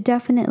you should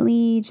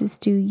definitely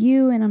just do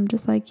you. And I'm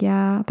just like,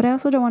 yeah, but I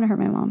also don't want to hurt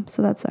my mom.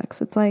 So that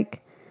sucks. It's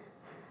like,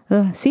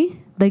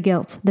 see, the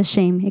guilt, the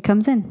shame, it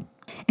comes in.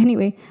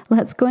 Anyway,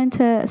 let's go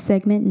into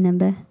segment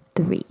number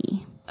 3.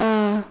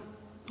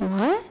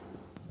 What?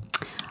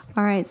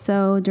 All right,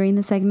 so during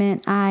the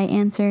segment, I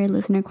answered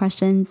listener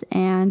questions,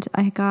 and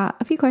I got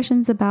a few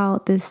questions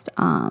about this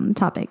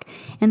topic.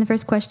 And the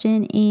first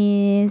question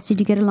is,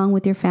 did you get along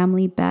with your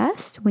family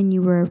best when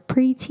you were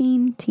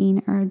preteen,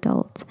 teen, or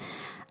adult?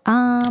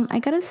 I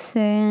gotta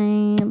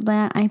say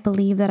that I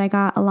believe that I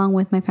got along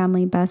with my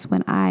family best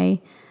when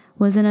I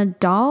was an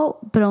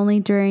adult, but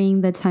only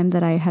during the time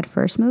that I had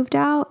first moved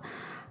out.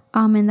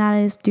 And that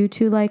is due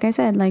to, like I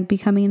said, like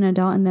becoming an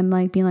adult and them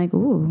like being like,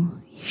 ooh,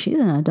 she's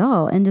an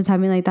adult, and just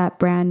having like that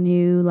brand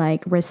new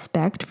like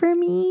respect for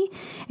me,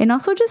 and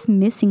also just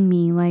missing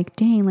me. Like,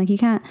 dang, like you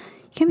can't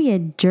be a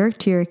jerk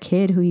to your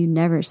kid who you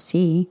never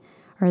see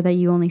or that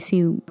you only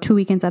see 2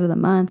 weekends out of the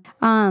month.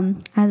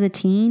 As a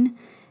teen,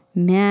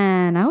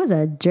 man, I was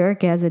a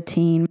jerk as a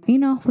teen. You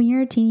know, when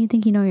you're a teen, you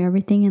think you know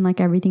everything and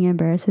like everything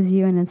embarrasses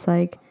you, and it's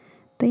like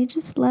they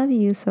just love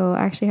you. So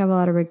I actually have a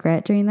lot of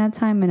regret during that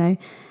time, and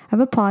I've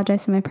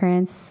apologized to my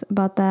parents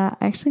about that.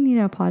 I actually need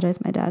to apologize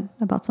to my dad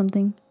about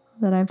something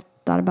that I've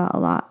thought about a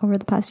lot over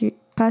the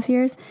past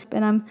years.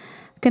 And I'm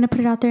going to put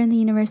it out there in the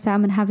universe that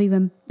I'm going to have an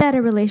even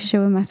better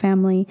relationship with my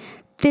family.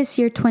 This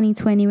year,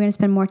 2020, we're going to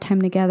spend more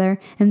time together,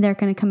 and they're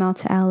going to come out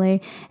to LA,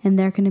 and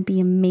they're going to be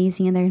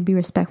amazing, and they're going to be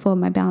respectful of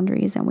my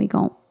boundaries, and we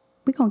going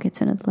to get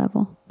to another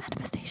level.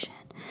 Manifestation.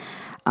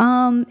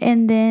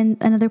 And then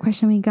another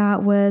question we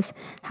got was,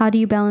 how do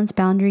you balance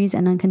boundaries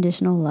and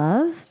unconditional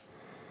love?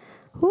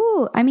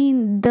 Ooh, I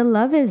mean, the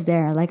love is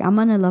there. Like, I'm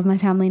going to love my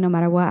family no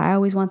matter what. I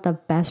always want the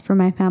best for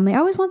my family. I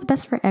always want the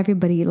best for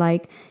everybody.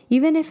 Like,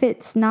 even if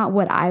it's not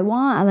what I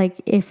want, like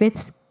if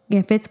it's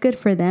good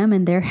for them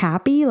and they're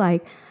happy,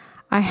 like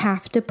I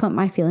have to put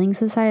my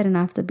feelings aside and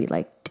I have to be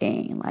like,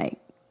 dang, like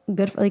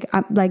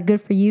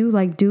good for you.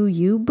 Like, do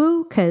you,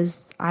 boo?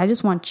 'Cause I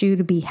just want you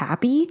to be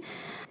happy.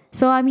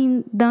 So, I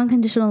mean, the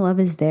unconditional love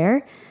is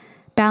there.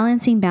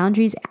 Balancing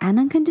boundaries and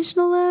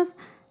unconditional love,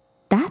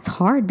 that's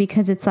hard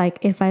because it's like,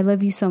 if I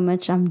love you so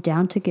much, I'm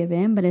down to give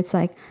in. But it's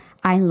like,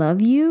 I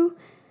love you,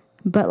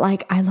 but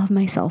like, I love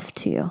myself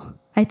too.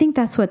 I think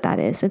that's what that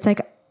is. It's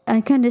like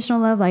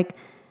unconditional love. Like,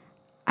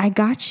 I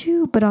got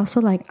you, but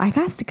also like I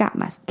got to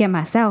get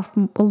myself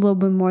a little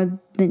bit more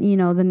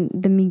than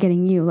than me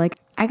getting you. Like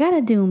I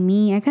gotta do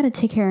me. I gotta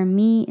take care of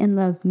me and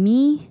love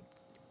me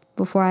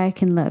before I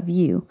can love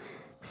you.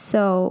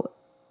 So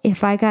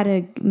if I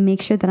gotta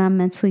make sure that I'm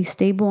mentally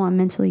stable, I'm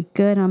mentally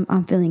good,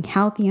 I'm feeling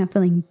healthy, I'm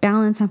feeling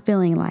balanced, I'm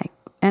feeling like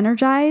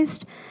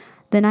energized,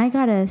 then I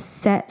gotta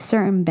set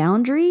certain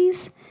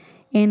boundaries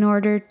in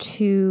order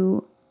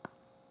to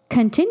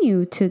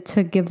continue to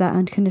give that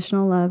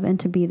unconditional love and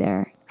to be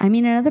there. I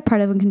mean, another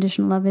part of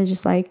unconditional love is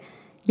just like,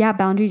 yeah,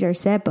 boundaries are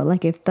set, but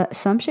like if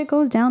some shit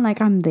goes down,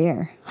 like I'm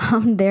there.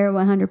 I'm there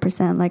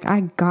 100%. Like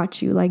I got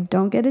you. Like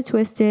don't get it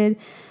twisted.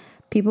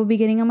 People be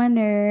getting on my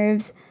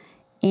nerves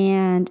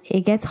and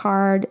it gets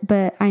hard,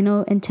 but I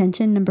know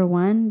intention, number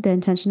one, the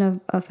intention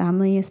of a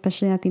family,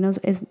 especially Latinos,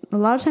 is a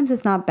lot of times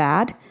it's not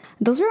bad.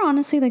 Those are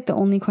honestly like the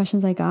only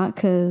questions I got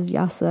because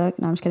y'all suck.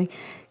 No, I'm just kidding.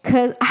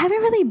 Because I haven't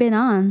really been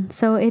on.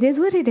 So it is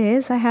what it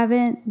is. I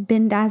haven't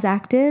been as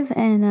active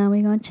and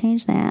we're going to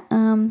change that.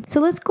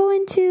 So let's go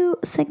into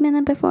segment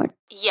number 4.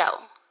 Yo,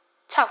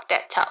 talk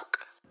that talk.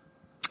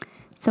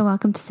 So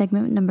welcome to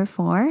segment number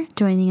 4.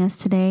 Joining us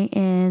today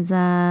is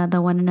the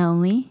one and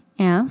only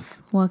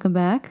Amph. Welcome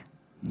back.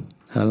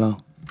 Hello.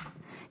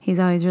 He's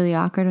always really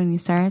awkward when he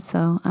starts,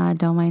 so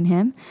don't mind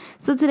him.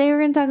 So today we're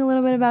going to talk a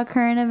little bit about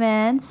current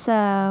events.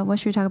 What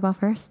should we talk about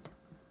first?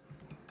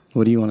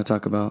 What do you want to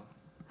talk about?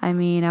 I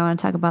mean, I want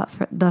to talk about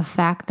the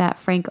fact that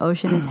Frank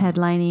Ocean is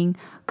headlining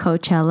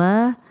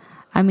Coachella.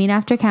 I mean,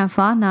 after Camp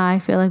Flana, I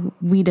feel like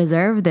we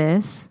deserve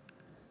this.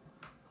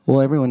 Well,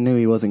 everyone knew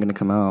he wasn't going to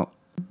come out.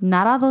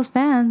 Not all those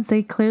fans.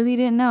 They clearly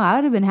didn't know. I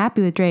would have been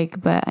happy with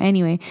Drake. But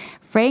anyway,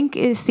 Frank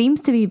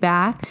seems to be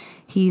back.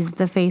 He's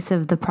the face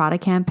of the Prada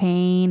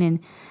campaign. And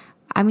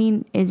I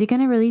mean, is he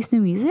going to release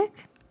new music?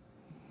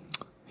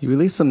 He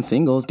released some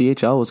singles.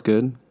 DHL was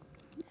good.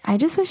 I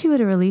just wish he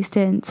would have released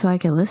it so I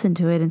could listen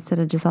to it instead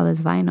of just all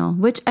this vinyl.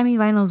 Which, I mean,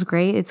 vinyl's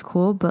great. It's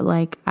cool. But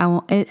like,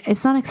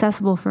 it's not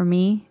accessible for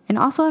me. And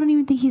also, I don't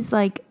even think he's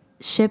like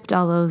shipped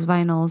all those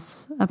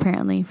vinyls,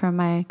 apparently, from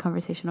my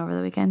conversation over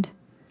the weekend.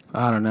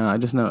 I don't know. I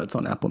just know it's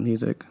on Apple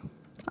Music.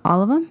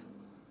 All of them?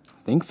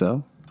 I think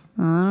so.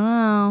 I don't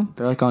know.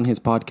 They're like on his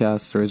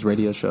podcast or his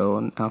radio show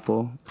on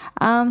Apple.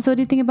 So what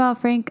do you think about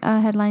Frank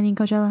headlining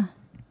Coachella?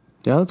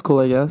 Yeah, that's cool,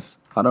 I guess.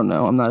 I don't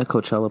know. I'm not a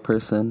Coachella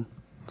person,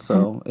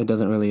 so it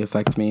doesn't really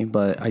affect me.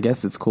 But I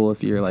guess it's cool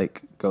if you're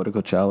like go to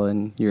Coachella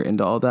and you're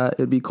into all that.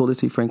 It'd be cool to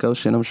see Frank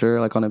Ocean, I'm sure,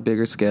 like on a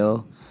bigger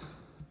scale.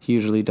 He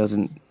usually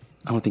doesn't.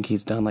 I don't think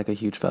he's done like a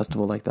huge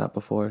festival like that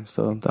before,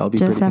 so that'll be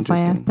just pretty FYF,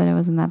 interesting. But it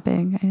wasn't that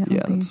big.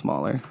 That's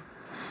smaller.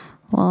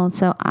 Well,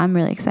 so I'm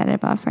really excited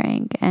about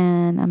Frank,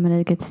 and I'm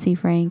gonna get to see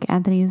Frank.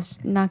 Anthony's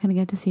not gonna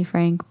get to see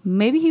Frank.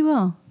 Maybe he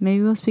will.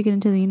 Maybe we'll speak it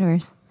into the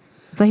universe.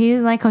 But he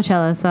doesn't like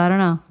Coachella, so I don't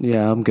know.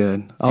 Yeah, I'm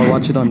good. I'll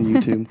watch it on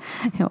YouTube.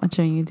 Yeah, watch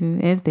it on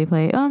YouTube if they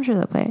play it. Oh, I'm sure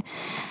they'll play it.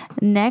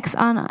 Next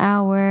on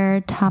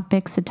our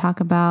topics to talk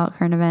about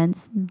current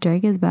events,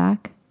 Drake is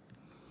back.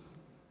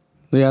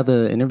 Yeah,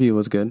 the interview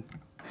was good.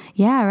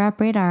 Yeah, Rap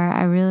Radar.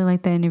 I really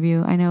liked the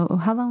interview. I know.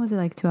 How long was it?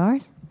 Like 2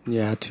 hours?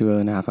 Yeah,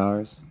 2.5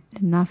 hours.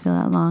 Did not feel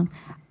that long.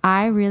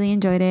 I really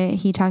enjoyed it.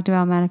 He talked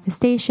about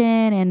manifestation,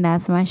 and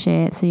that's my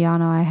shit. So y'all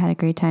know I had a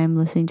great time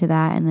listening to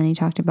that. And then he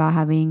talked about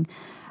having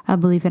a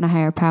belief in a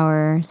higher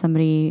power.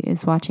 Somebody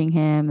is watching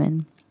him,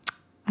 and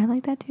I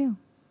like that too.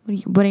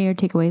 What are your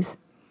takeaways?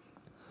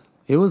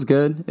 It was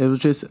good. It was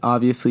just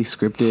obviously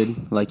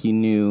scripted. Like you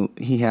knew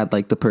he had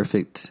like the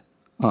perfect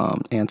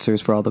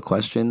answers for all the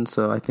questions.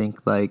 So I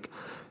think like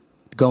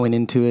going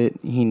into it,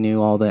 he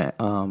knew all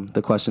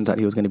the questions that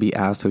he was going to be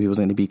asked, so he was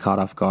going to be caught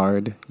off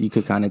guard. You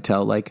could kind of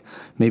tell like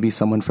maybe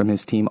someone from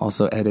his team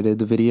also edited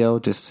the video.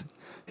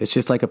 It's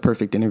just like a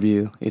perfect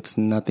interview. It's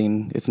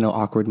nothing. It's no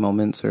awkward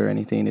moments or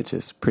anything. It's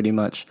just pretty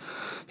much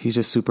he's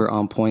just super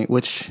on point,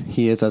 which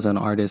he is as an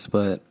artist,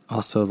 but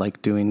also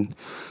like doing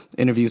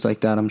interviews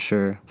like that, I'm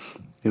sure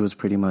it was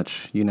pretty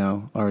much,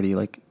 already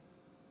like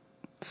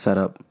set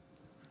up.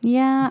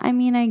 Yeah, I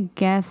mean, I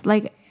guess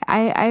like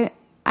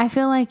I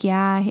feel like,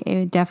 yeah,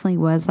 it definitely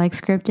was like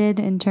scripted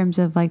in terms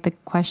of like the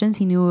questions.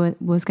 He knew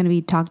what was going to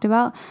be talked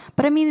about.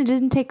 But I mean, it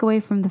didn't take away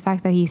from the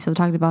fact that he still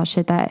talked about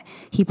shit that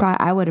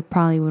I would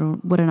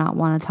not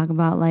want to talk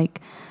about,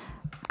 like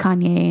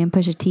Kanye and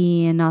Pusha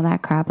T and all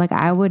that crap. Like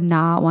I would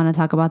not want to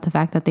talk about the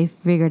fact that they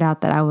figured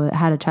out that I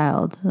had a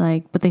child,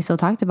 like, but they still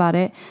talked about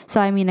it.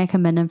 So I mean, I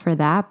commend him for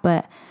that.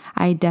 But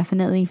I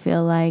definitely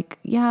feel like,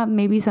 yeah,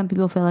 maybe some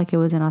people feel like it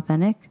was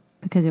inauthentic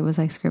because it was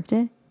like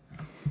scripted.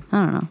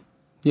 I don't know.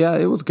 Yeah,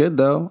 it was good,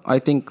 though. I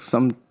think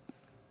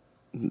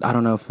I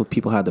don't know if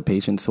people had the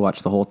patience to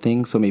watch the whole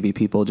thing, so maybe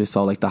people just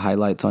saw like the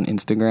highlights on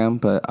Instagram,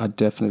 but I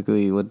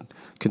definitely would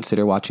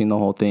consider watching the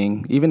whole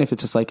thing. Even if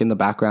it's just like in the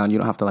background, you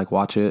don't have to like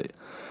watch it.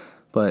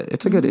 But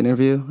it's a good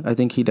interview. I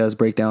think he does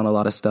break down a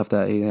lot of stuff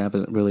that he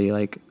haven't really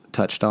like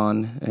touched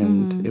on,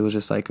 and it was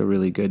just like a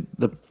really good...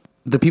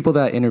 The people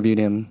that interviewed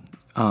him,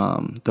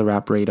 the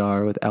Rap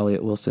Radar with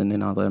Elliot Wilson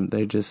and all them,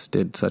 they just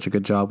did such a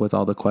good job with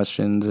all the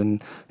questions,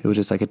 and it was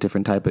just like a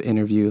different type of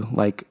interview.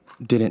 Like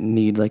didn't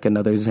need like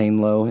another Zane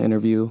Lowe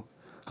interview.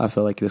 I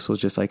feel like this was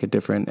just like a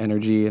different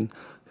energy, and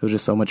it was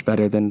just so much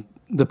better than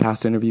the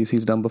past interviews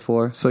he's done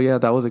before. So yeah,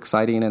 that was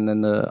exciting. And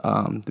then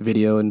the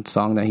video and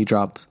song that he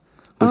dropped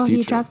was Future.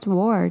 He dropped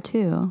War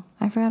too.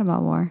 I forgot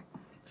about War.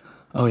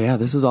 Oh yeah,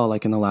 this is all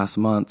like in the last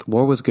month.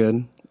 War was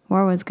good.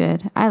 War was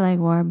good. I like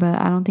War,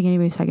 but I don't think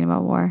anybody's talking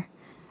about War.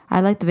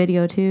 I like the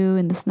video too,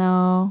 in the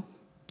snow.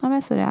 I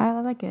mess with it. I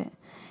like it.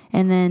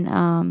 And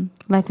then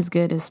Life is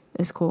Good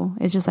is cool.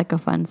 It's just like a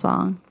fun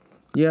song.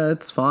 Yeah,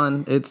 it's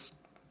fun. It's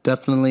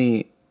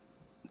definitely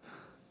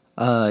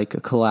like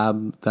a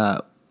collab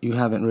that you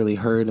haven't really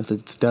heard.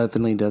 It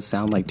definitely does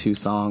sound like two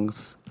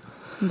songs.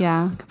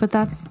 Yeah, but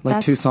that's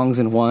two songs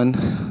in one.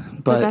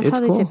 But that's it's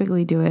how cool. they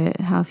typically do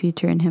it. How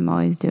Future and him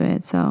always do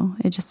it. So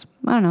it just,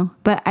 I don't know.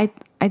 But I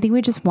think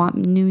we just want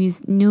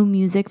new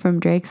music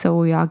from Drake, so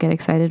we all get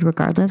excited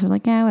regardless. We're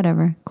like, yeah,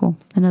 whatever, cool.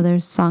 Another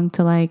song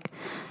to like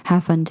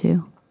have fun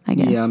to, I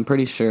guess. Yeah, I'm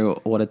pretty sure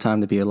What a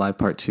Time to Be Alive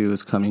Part 2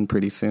 is coming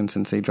pretty soon,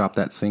 since they dropped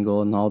that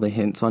single and all the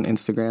hints on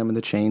Instagram and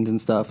the chains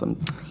and stuff. I'm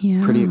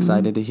pretty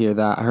excited to hear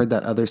that. I heard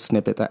that other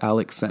snippet that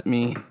Alex sent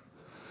me.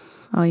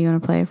 Oh, you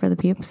want to play it for the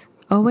peeps?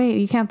 Oh, wait,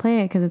 you can't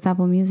play it because it's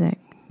Apple Music.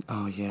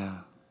 Oh, yeah.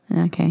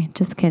 Okay,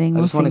 just kidding.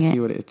 I just want to see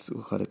what it's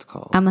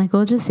called. I'm like,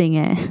 we'll just sing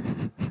it.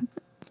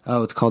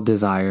 Oh, it's called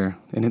Desire,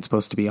 and it's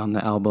supposed to be on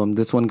the album.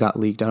 This one got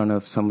leaked. I don't know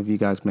if some of you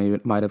guys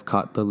might have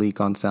caught the leak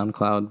on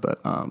SoundCloud,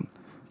 but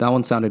that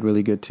one sounded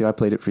really good too. I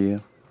played it for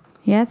you.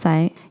 Yeah, it's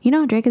alright. You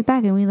know, Drake is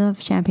back, and we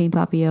love Champagne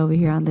Papi over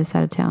here on this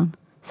side of town.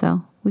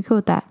 So we cool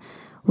with that.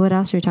 What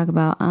else should we talk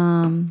about?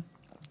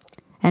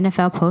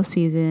 NFL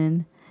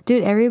postseason.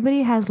 Dude,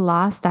 everybody has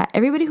lost that.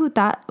 Everybody who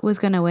thought was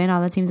going to win,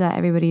 all the teams that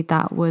everybody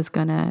thought was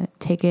going to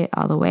take it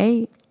all the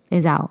way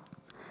is out.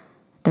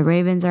 The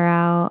Ravens are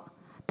out.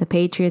 The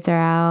Patriots are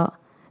out.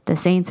 The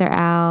Saints are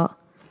out.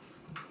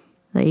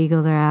 The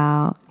Eagles are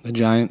out. The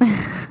Giants.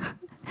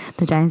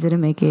 The Giants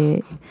didn't make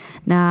it.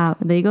 Nah,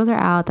 the Eagles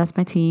are out. That's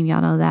my team.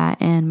 Y'all know that.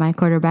 And my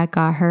quarterback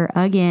got hurt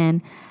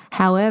again.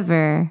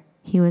 However,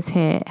 he was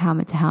hit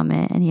helmet to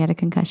helmet and he had a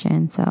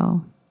concussion.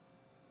 So,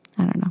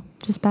 I don't know.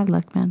 Just bad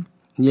luck, man.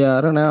 Yeah,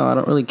 I don't know. I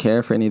don't really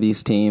care for any of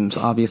these teams.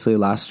 Obviously,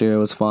 last year it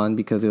was fun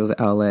because it was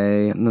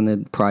LA. And then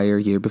the prior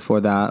year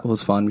before that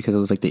was fun because it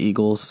was like the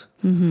Eagles.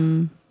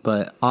 Mm-hmm.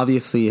 But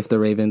obviously, if the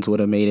Ravens would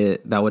have made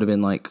it, that would have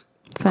been like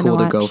fun cool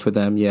to go for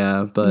them.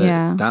 Yeah,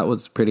 but that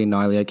was pretty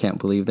gnarly. I can't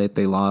believe that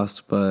they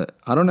lost. But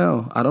I don't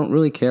know. I don't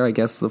really care, I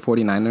guess, the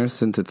 49ers,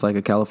 since it's like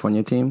a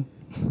California team.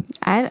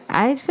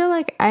 I feel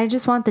like I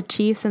just want the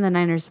Chiefs and the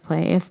Niners to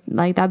play. If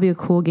like that'd be a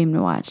cool game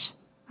to watch.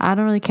 I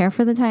don't really care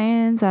for the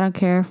Titans. I don't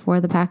care for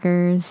the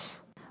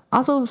Packers.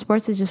 Also,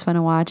 sports is just fun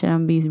to watch, and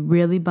I'm going to be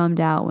really bummed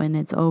out when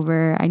it's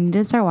over. I need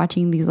to start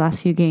watching these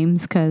last few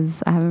games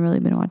because I haven't really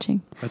been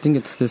watching. I think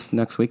it's this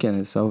next weekend.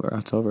 It's over.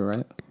 It's over,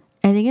 right?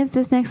 I think it's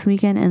this next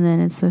weekend, and then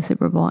it's the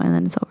Super Bowl, and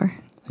then it's over.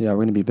 Yeah, we're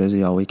going to be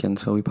busy all weekend,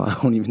 so we probably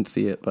won't even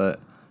see it. But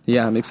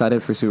yeah, I'm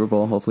excited for Super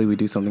Bowl. Hopefully we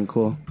do something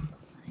cool.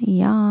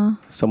 Yeah.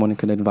 Someone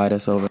can invite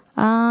us over.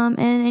 And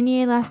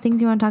any last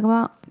things you want to talk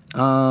about?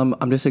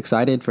 I'm just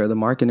excited for the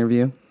Mark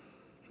interview.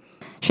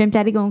 Shrimp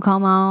Daddy gonna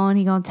come on.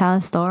 He gonna tell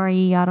a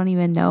story. I don't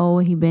even know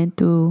what he been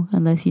through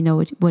unless you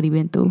know what he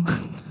been through.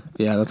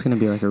 Yeah, that's gonna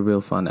be like a real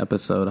fun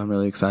episode. I'm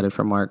really excited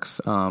for Mark's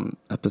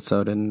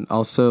episode, and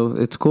also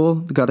it's cool.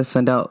 Got to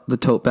send out the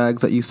tote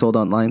bags that you sold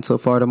online so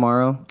far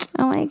tomorrow.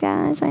 Oh my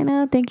gosh, I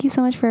know. Thank you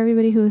so much for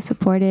everybody who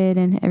supported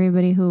and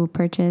everybody who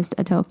purchased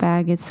a tote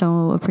bag. It's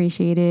so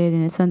appreciated,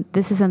 and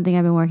this is something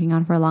I've been working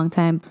on for a long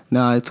time.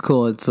 No, it's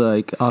cool. It's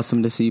like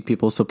awesome to see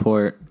people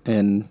support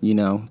and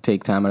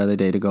take time out of the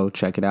day to go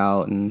check it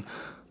out and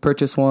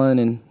purchase one.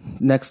 And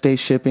next day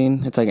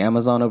shipping. It's like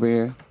Amazon over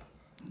here.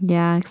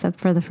 Yeah, except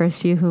for the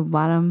first few who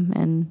bought them,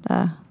 and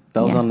that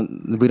was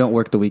on. We don't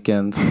work the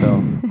weekends,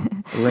 so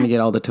we're gonna get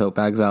all the tote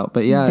bags out.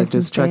 But yeah,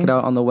 just check it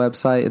out on the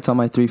website. It's on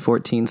my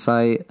 314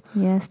 site.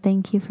 Yes,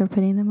 thank you for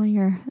putting them on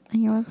your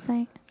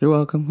website. You're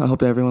welcome. I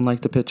hope everyone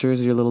liked the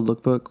pictures. Your little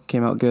lookbook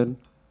came out good.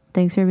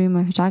 Thanks for being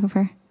my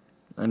photographer.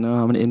 I know.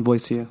 I'm gonna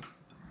invoice you.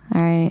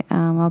 All right,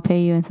 I'll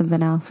pay you in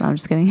something else. No, I'm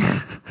just kidding.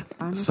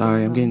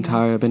 Sorry, I'm getting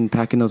tired. I've been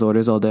packing those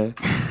orders all day.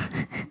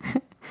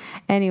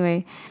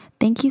 Anyway.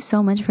 Thank you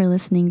so much for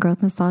listening.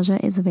 Growth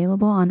Nostalgia is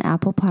available on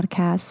Apple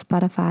Podcasts,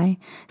 Spotify,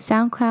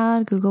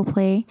 SoundCloud, Google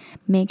Play.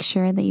 Make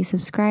sure that you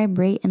subscribe,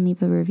 rate, and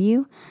leave a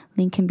review.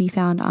 Link can be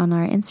found on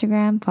our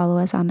Instagram. Follow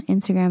us on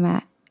Instagram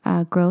at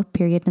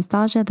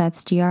growth.nostalgia.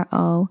 That's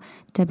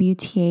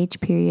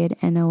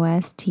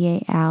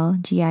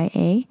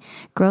GROWTH.NOSTALGIA.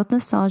 Growth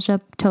Nostalgia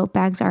tote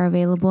bags are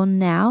available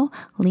now.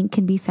 Link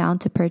can be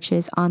found to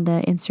purchase on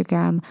the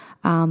Instagram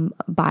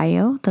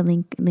bio. The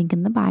link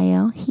in the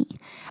bio.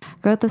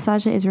 Growth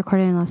Nostalgia is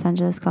recorded in Los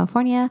Angeles,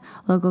 California.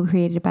 Logo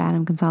created by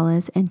Adam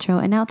Gonzalez. Intro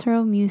and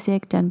outro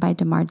music done by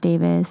DeMar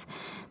Davis.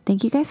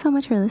 Thank you guys so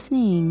much for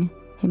listening.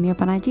 Hit me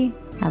up on IG.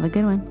 Have a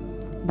good one.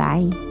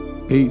 Bye.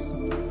 Peace.